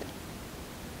need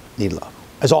love,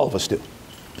 as all of us do.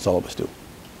 As all of us do.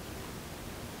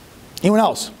 Anyone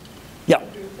else? Yeah.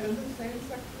 Do you attend the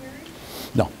same-sex marriage?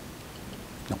 No.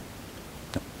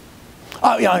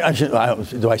 Oh, yeah.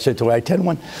 Do I attend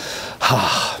one?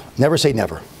 Never say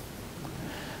never.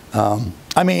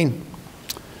 I mean,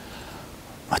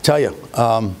 I tell you,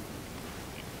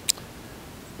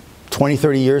 20,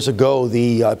 30 years ago,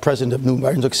 the president of New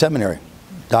Brunswick Seminary,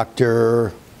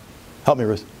 Dr. Help me,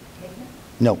 Ruth.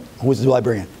 No, who was the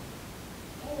librarian?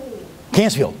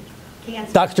 Cansfield.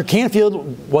 Dr.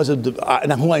 Canfield was who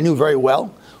I knew very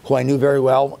well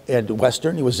at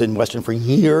Western. He was in Western for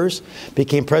years.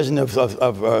 Became president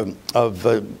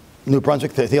of New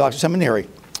Brunswick Theological Seminary.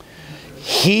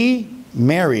 He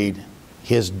married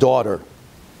his daughter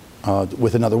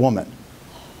with another woman.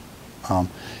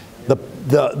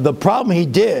 The problem he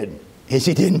did is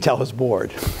he didn't tell his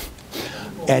board.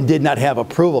 and did not have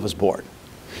approval of his board.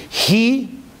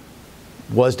 He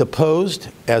was deposed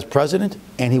as president,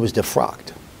 and he was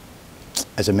defrocked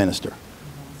as a minister.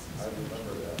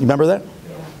 You remember that?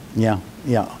 Yeah,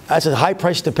 yeah. That's a high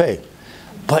price to pay.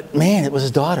 But man, it was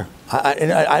his daughter. I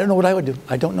don't know what I would do.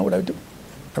 I don't know what I would do.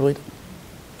 I really don't.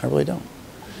 I really don't.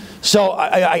 So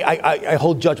I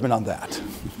hold judgment on that.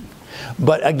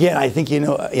 But again, I think,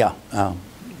 yeah.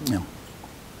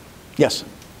 Yes?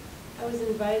 I was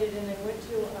invited and I went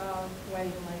to a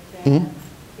wedding like that Mhm.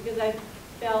 because I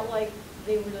felt like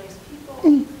they were nice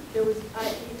people. There was,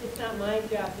 it's not my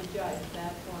job to judge,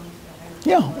 that belongs to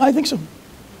Yeah, everyone. I think so.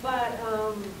 But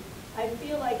I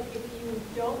feel like if you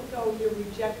don't go, you're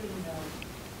rejecting them.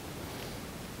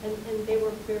 And they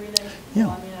were very nice people. Yeah.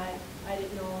 I mean, I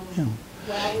didn't know Yeah. them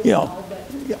well, You know, well,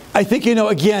 but I think,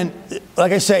 again,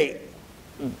 like I say,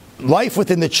 life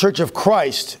within the Church of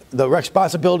Christ, the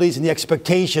responsibilities and the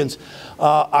expectations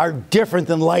are different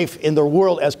than life in the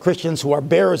world as Christians who are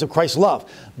bearers of Christ's love.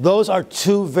 Those are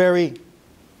two very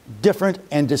different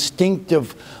and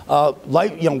distinctive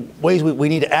ways we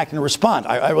need to act and respond.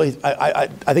 I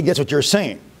think that's what you're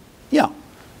saying. Yeah,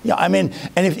 yeah. I mean,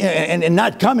 and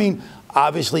not coming.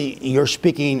 Obviously, you're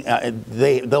speaking.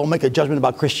 They'll make a judgment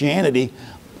about Christianity,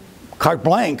 carte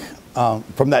blanche,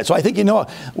 from that. So I think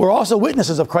we're also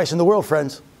witnesses of Christ in the world,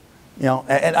 friends.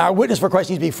 And our witness for Christ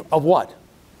needs to be of what?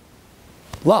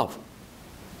 Love,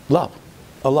 love,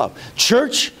 a love.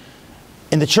 Church,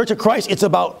 in the Church of Christ, it's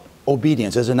about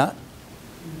obedience, is it not?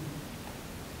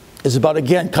 It's about,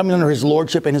 again, coming under His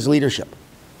lordship and His leadership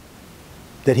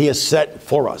that He has set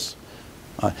for us.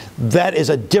 That is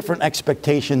a different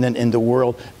expectation than in the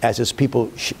world as His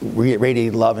people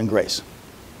radiate love and grace.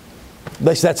 At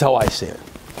least that's how I see it.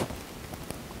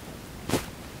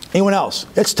 Anyone else?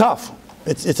 It's tough.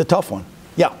 It's a tough one.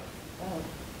 Yeah.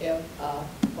 If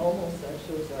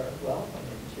homosexuals are welcome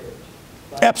in church.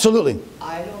 But Absolutely.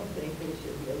 I don't think they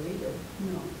should be a leader.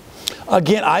 No.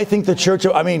 Again, I think the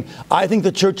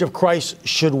Church of Christ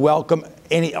should welcome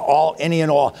any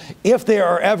and all. If they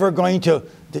are ever going to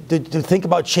think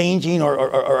about changing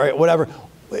or whatever,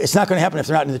 it's not going to happen if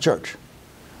they're not in the church.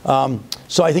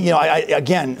 So I think,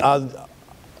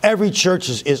 every church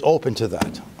is open to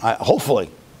that. Hopefully,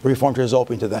 the Reformed Church is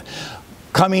open to that.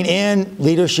 Coming in,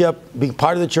 leadership, being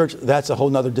part of the church, that's a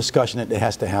whole other discussion that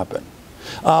has to happen.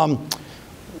 A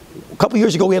couple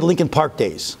years ago, we had Lincoln Park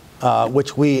Days,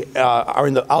 which we are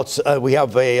in the outside. We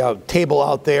have a table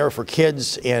out there for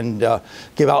kids and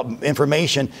give out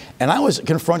information. And I was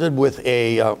confronted with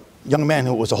a young man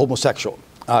who was a homosexual.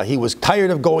 He was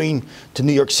tired of going to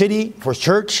New York City for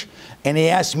church, and he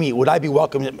asked me, would I be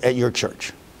welcome at your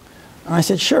church? And I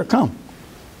said, sure, come.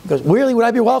 He goes, really, would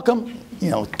I be welcome?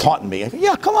 Taunting me. I go,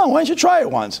 yeah, come on, why don't you try it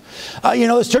once?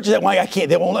 There's churches that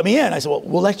they won't let me in. I said, well,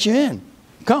 we'll let you in.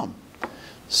 Come.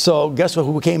 So guess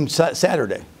who came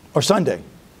Saturday or Sunday?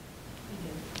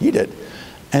 You did.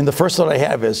 And the first thought I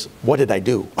have is, what did I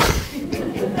do?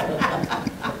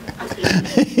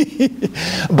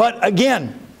 But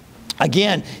again,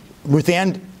 Ruth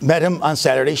Ann met him on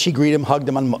Saturday. She greeted him, hugged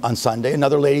him on Sunday.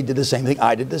 Another lady did the same thing.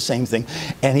 I did the same thing.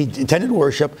 And he attended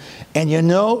worship. And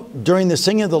during the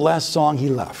singing of the last song, he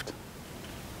left.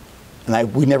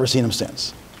 And we've never seen him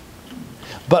since.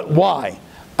 But why?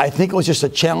 I think it was just a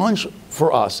challenge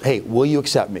for us. Hey, will you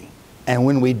accept me? And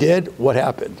when we did, what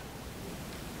happened?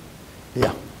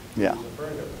 Yeah, yeah. He was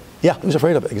afraid of it. Yeah, he was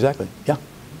afraid of it, exactly. Yeah,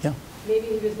 yeah. maybe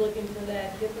he was looking for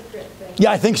that hypocrite thing.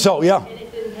 Yeah, I think so, yeah. And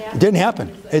it didn't happen. It didn't happen.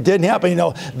 It didn't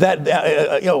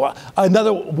happen.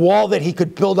 Another wall that he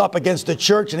could build up against the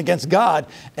church and against God,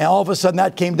 and all of a sudden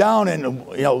that came down, and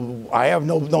I have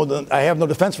no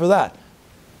defense for that.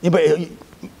 Anybody?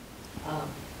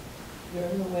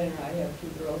 During the winter, I have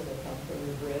two girls that come from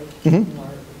the bridge. Mhm.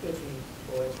 One of the 50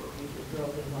 boys, but these are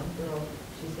girls, and one girl,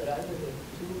 she said, I live with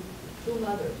two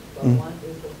mothers, but Mhm. one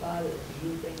is the father. Do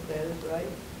you think that is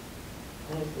right?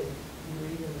 And I said, you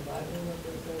read in the Bible what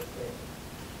does that say?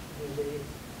 Were they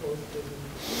supposed to be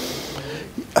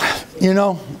married?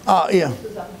 Yeah. This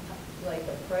is like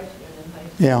a freshman in high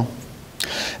school.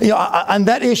 Yeah. On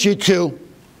that issue too,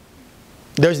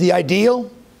 there's the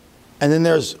ideal, and then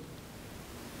there's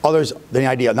others than the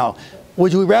ideal. Now,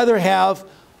 would you rather have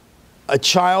a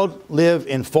child live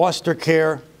in foster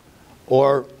care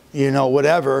or,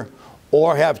 whatever,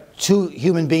 or have two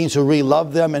human beings who really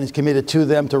love them and is committed to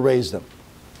them to raise them?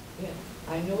 Yeah,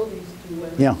 I know these two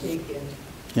women Yeah. take in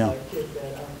Yeah. kids that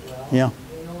aren't well. Yeah. Are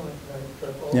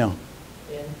crippled. Yeah.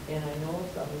 And I know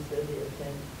somebody said they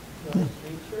attend North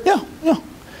Street Church. Yeah, yeah.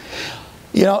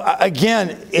 You know,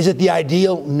 again, is it the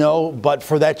ideal? No, but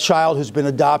for that child who's been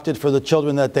adopted, for the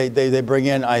children that they bring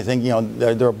in, I think, you know,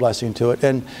 they're a blessing to it.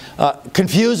 And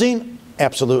confusing?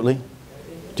 Absolutely.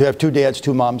 To have 2 dads,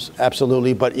 2 moms?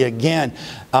 Absolutely. But again,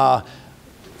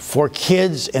 for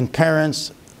kids and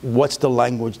parents, what's the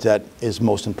language that is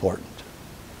most important?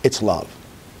 It's love.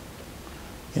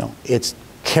 You know, it's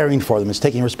caring for them. It's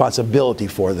taking responsibility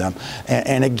for them.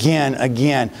 And again,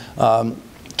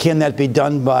 can that be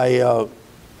done by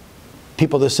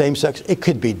people of the same sex? It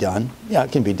could be done. Yeah,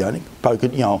 it can be done. It probably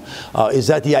could, you know. Is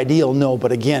that the ideal? No.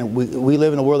 But again, we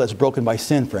live in a world that's broken by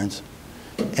sin, friends.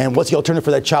 And what's the alternative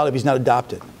for that child if he's not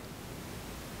adopted?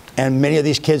 And many of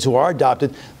these kids who are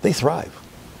adopted, they thrive.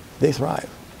 They thrive.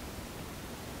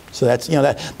 So that's, you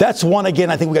know, that's one,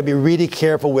 again, I think we've got to be really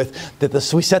careful with,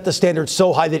 that we set the standard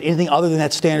so high that anything other than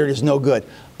that standard is no good.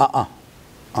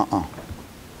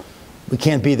 We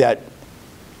can't be that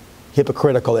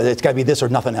hypocritical. It's got to be this or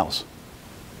nothing else.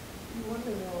 You want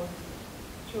to know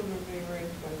if children being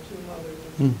raised by 2 mothers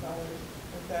and 2 fathers,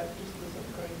 if that just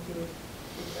isn't going to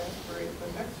exasperate the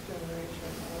next generation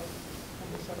of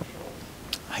homosexuals.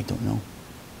 I don't know.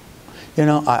 You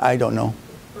know, I don't know.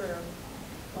 Prayer.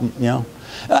 You know,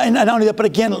 and not only that, but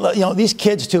again, you know, these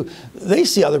kids too, they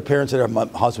see other parents that are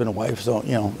husband and wife. So,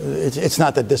 you know, it's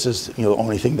not that this is, you know, the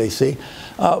only thing they see.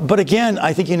 But again,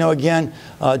 I think, you know, again,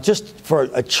 just for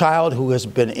a child who has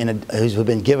been who's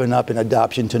been given up in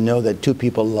adoption to know that 2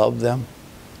 people love them,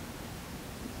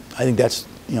 I think that's,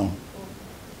 you know,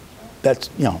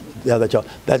 the other child.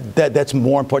 That's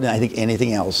more important than I think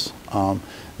anything else.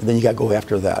 Then you got to go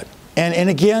after that. And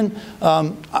again,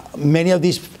 many of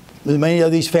these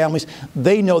families,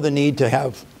 they know the need to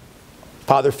have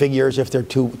father figures if they're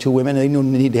two women. They know the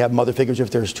need to have mother figures if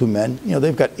there's 2 men. You know,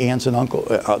 they've got aunts and uncles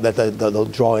that they'll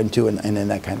draw into and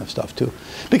that kind of stuff too.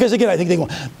 Because again, I think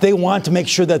they want to make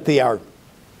sure that they are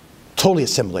totally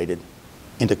assimilated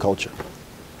into culture.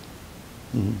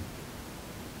 Mm-hmm.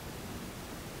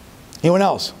 Anyone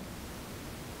else?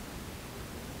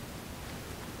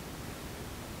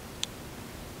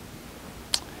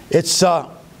 It's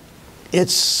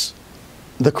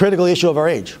the critical issue of our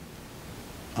age.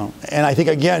 And I think,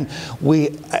 again,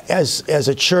 we as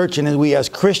a church and we as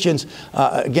Christians,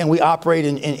 again, we operate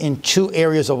in 2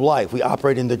 areas of life. We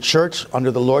operate in the church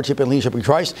under the lordship and leadership of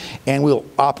Christ, and we'll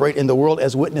operate in the world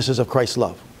as witnesses of Christ's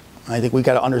love. I think we've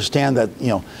got to understand that,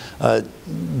 you know,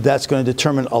 that's going to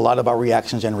determine a lot of our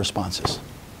reactions and responses.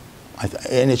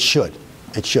 And it should.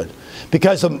 It should.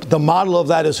 Because the model of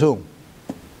that is who?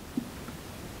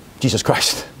 Jesus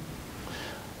Christ.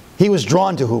 He was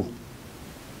drawn to who?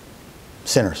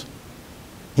 Sinners.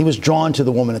 He was drawn to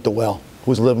the woman at the well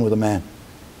who was living with a man.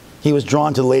 He was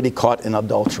drawn to the lady caught in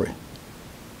adultery.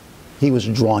 He was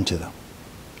drawn to them.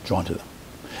 Drawn to them.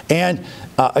 And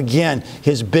again,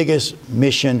 his biggest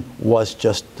mission was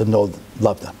just to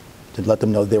love them. To let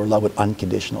them know they were loved with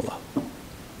unconditional love.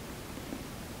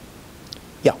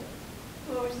 Yeah.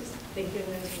 Well, I was just thinking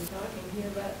as we're talking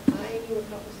here, but I knew a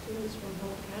couple students from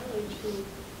Hope College who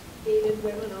dated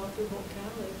women all through Hope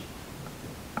College.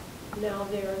 Now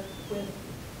they're with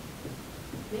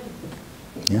men.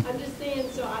 Yeah. I'm just saying,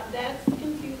 so that's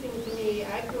confusing to me.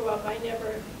 I grew up, I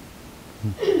never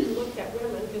looked at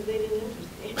women because they didn't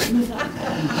interest me.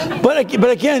 I mean, But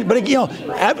again, you know,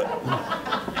 I'm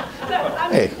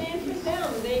just saying for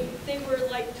them, they were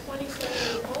like 27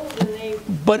 years old and they.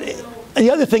 But you know,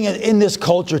 the other thing in this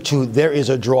culture too, there is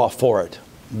a draw for it.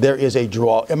 There is a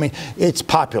draw. I mean, it's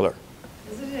popular.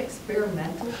 Is it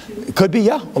experimental too? It could be,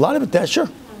 yeah. A lot of it, that's sure.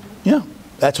 Yeah.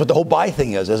 That's what the whole bi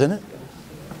thing is, isn't it?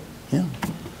 Yeah.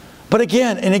 But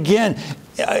again,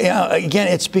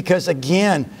 it's because,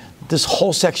 again, this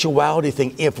whole sexuality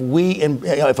thing, if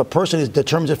a person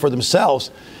determines it for themselves,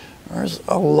 there's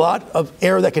a lot of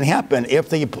error that can happen. If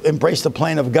they embrace the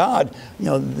plan of God, you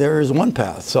know, there is one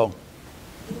path. So.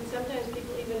 and sometimes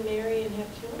people even marry and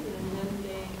have children and then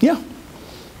they. Yeah.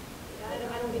 I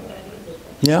don't get that either.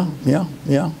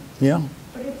 Yeah.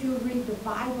 But if you read the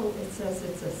Bible, it says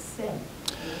it's a sin.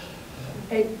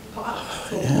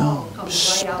 Apostle Paul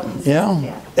comes right out and says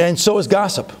that. And so is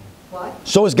gossip. What?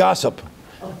 So is gossip.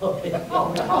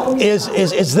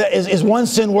 Is one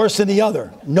sin worse than the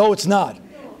other? No, it's not.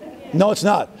 No, it's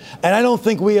not. And I don't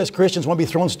think we as Christians want to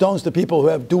be throwing stones to people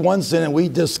who do one sin and we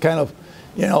just kind of,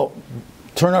 you know,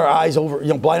 turn our eyes over, you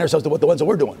know, blind ourselves to what the ones that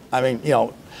we're doing. I mean, you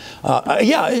know,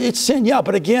 yeah, it's sin, yeah.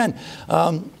 But again,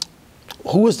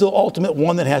 who is the ultimate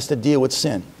one that has to deal with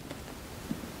sin?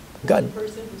 God. The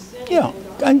person who's sinning. Yeah,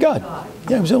 And God.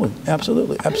 Yeah, absolutely,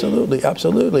 absolutely, absolutely,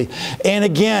 absolutely. And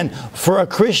again, for a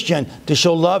Christian to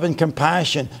show love and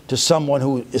compassion to someone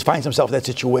who finds himself in that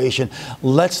situation,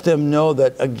 lets them know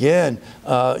that, again,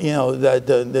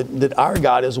 that our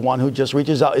God is one who just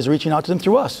is reaching out to them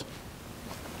through us.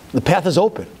 The path is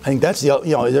open. I think that's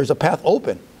there's a path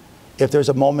open if there's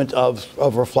a moment of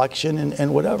reflection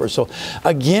and whatever. So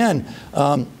again,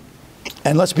 and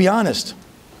let's be honest,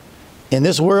 in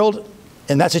this world,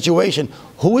 in that situation,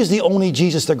 who is the only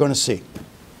Jesus they're going to see?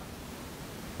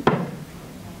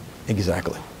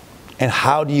 Exactly. And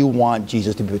how do you want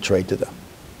Jesus to be portrayed to them?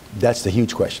 That's the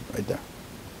huge question right there.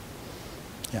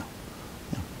 Yeah.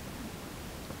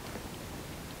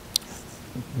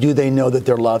 Do they know that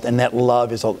they're loved, and that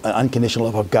love is an unconditional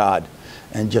love of God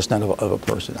and just not of a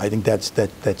person? I think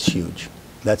that's huge.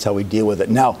 That's how we deal with it.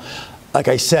 Now, like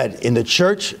I said, in the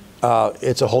church,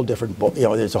 it's a whole different,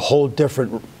 there's a whole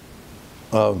different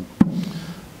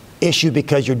issue,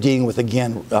 because you're dealing with,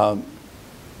 again,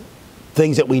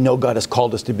 things that we know God has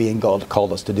called us to be and God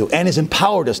called us to do and has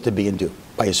empowered us to be and do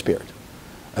by His Spirit.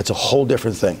 That's a whole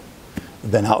different thing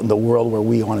than out in the world where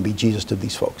we want to be Jesus to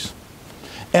these folks.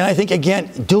 And I think, again,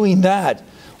 doing that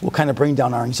will kind of bring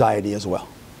down our anxiety as well.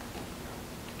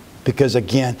 Because,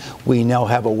 again, we now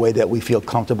have a way that we feel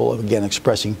comfortable of, again,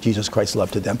 expressing Jesus Christ's love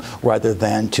to them rather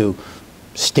than to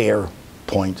stare,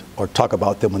 point, or talk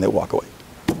about them when they walk away.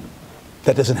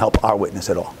 That doesn't help our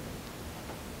witness at all,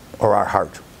 or our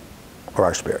heart, or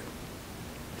our spirit.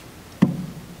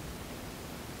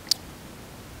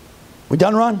 We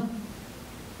done, Ron?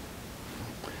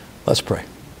 Let's pray.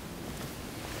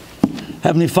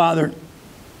 Heavenly Father,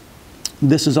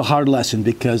 this is a hard lesson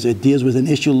because it deals with an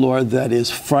issue, Lord, that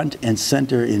is front and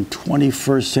center in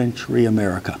 21st century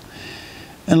America.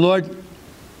 And Lord,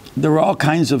 there are all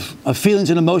kinds of feelings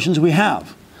and emotions we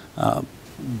have.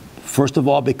 First of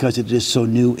all, because it is so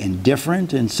new and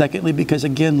different. And secondly, because,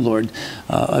 again, Lord,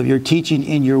 of your teaching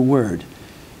in your word.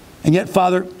 And yet,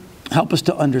 Father, help us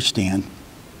to understand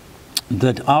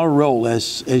that our role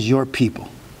as your people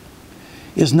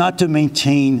is not to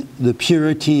maintain the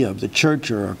purity of the church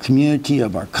or our community,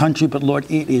 of our country, but, Lord,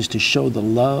 it is to show the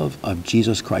love of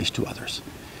Jesus Christ to others.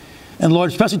 And, Lord,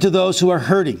 especially to those who are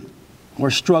hurting, who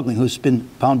are struggling, who's been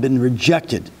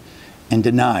rejected and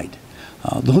denied,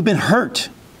 who've been hurt,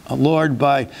 Lord,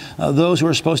 by those who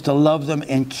are supposed to love them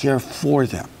and care for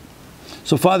them.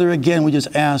 So, Father, again, we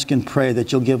just ask and pray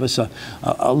that you'll give us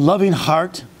a loving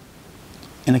heart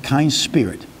and a kind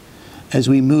spirit as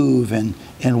we move and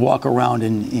walk around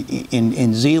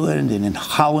in Zeeland and in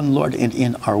Holland, Lord, and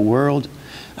in our world.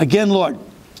 Again, Lord,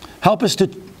 help us to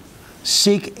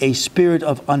seek a spirit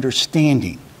of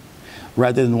understanding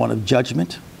rather than one of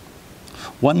judgment.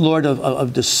 One, Lord,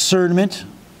 of discernment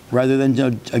rather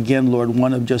than, again, Lord,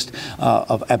 one of just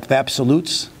of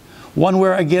absolutes. One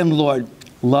where, again, Lord,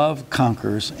 love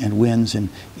conquers and wins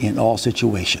in all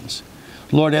situations.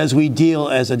 Lord, as we deal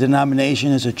as a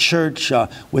denomination, as a church,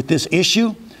 with this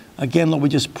issue, again, Lord, we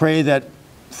just pray that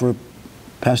for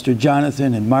Pastor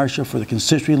Jonathan and Marcia, for the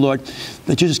consistory, Lord,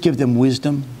 that you just give them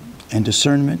wisdom and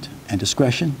discernment and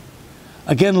discretion.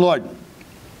 Again, Lord,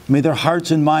 may their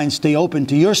hearts and minds stay open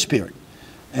to your Spirit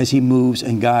as He moves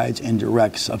and guides and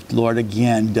directs, Lord,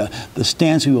 again, the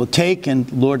stance we will take,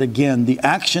 and, Lord, again, the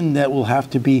action that will have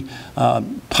to be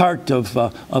part of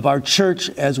our church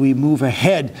as we move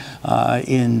ahead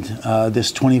in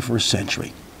this 21st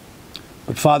century.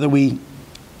 But, Father, we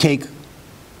take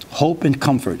hope and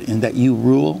comfort in that you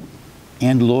rule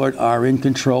and, Lord, are in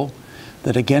control.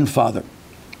 That, again, Father,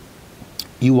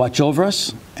 you watch over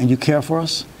us and you care for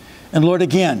us. And, Lord,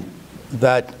 again,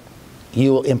 that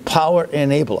you will empower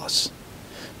and enable us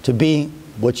to be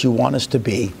what you want us to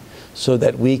be so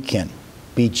that we can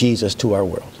be Jesus to our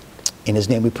world. In His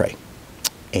name we pray.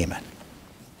 Amen.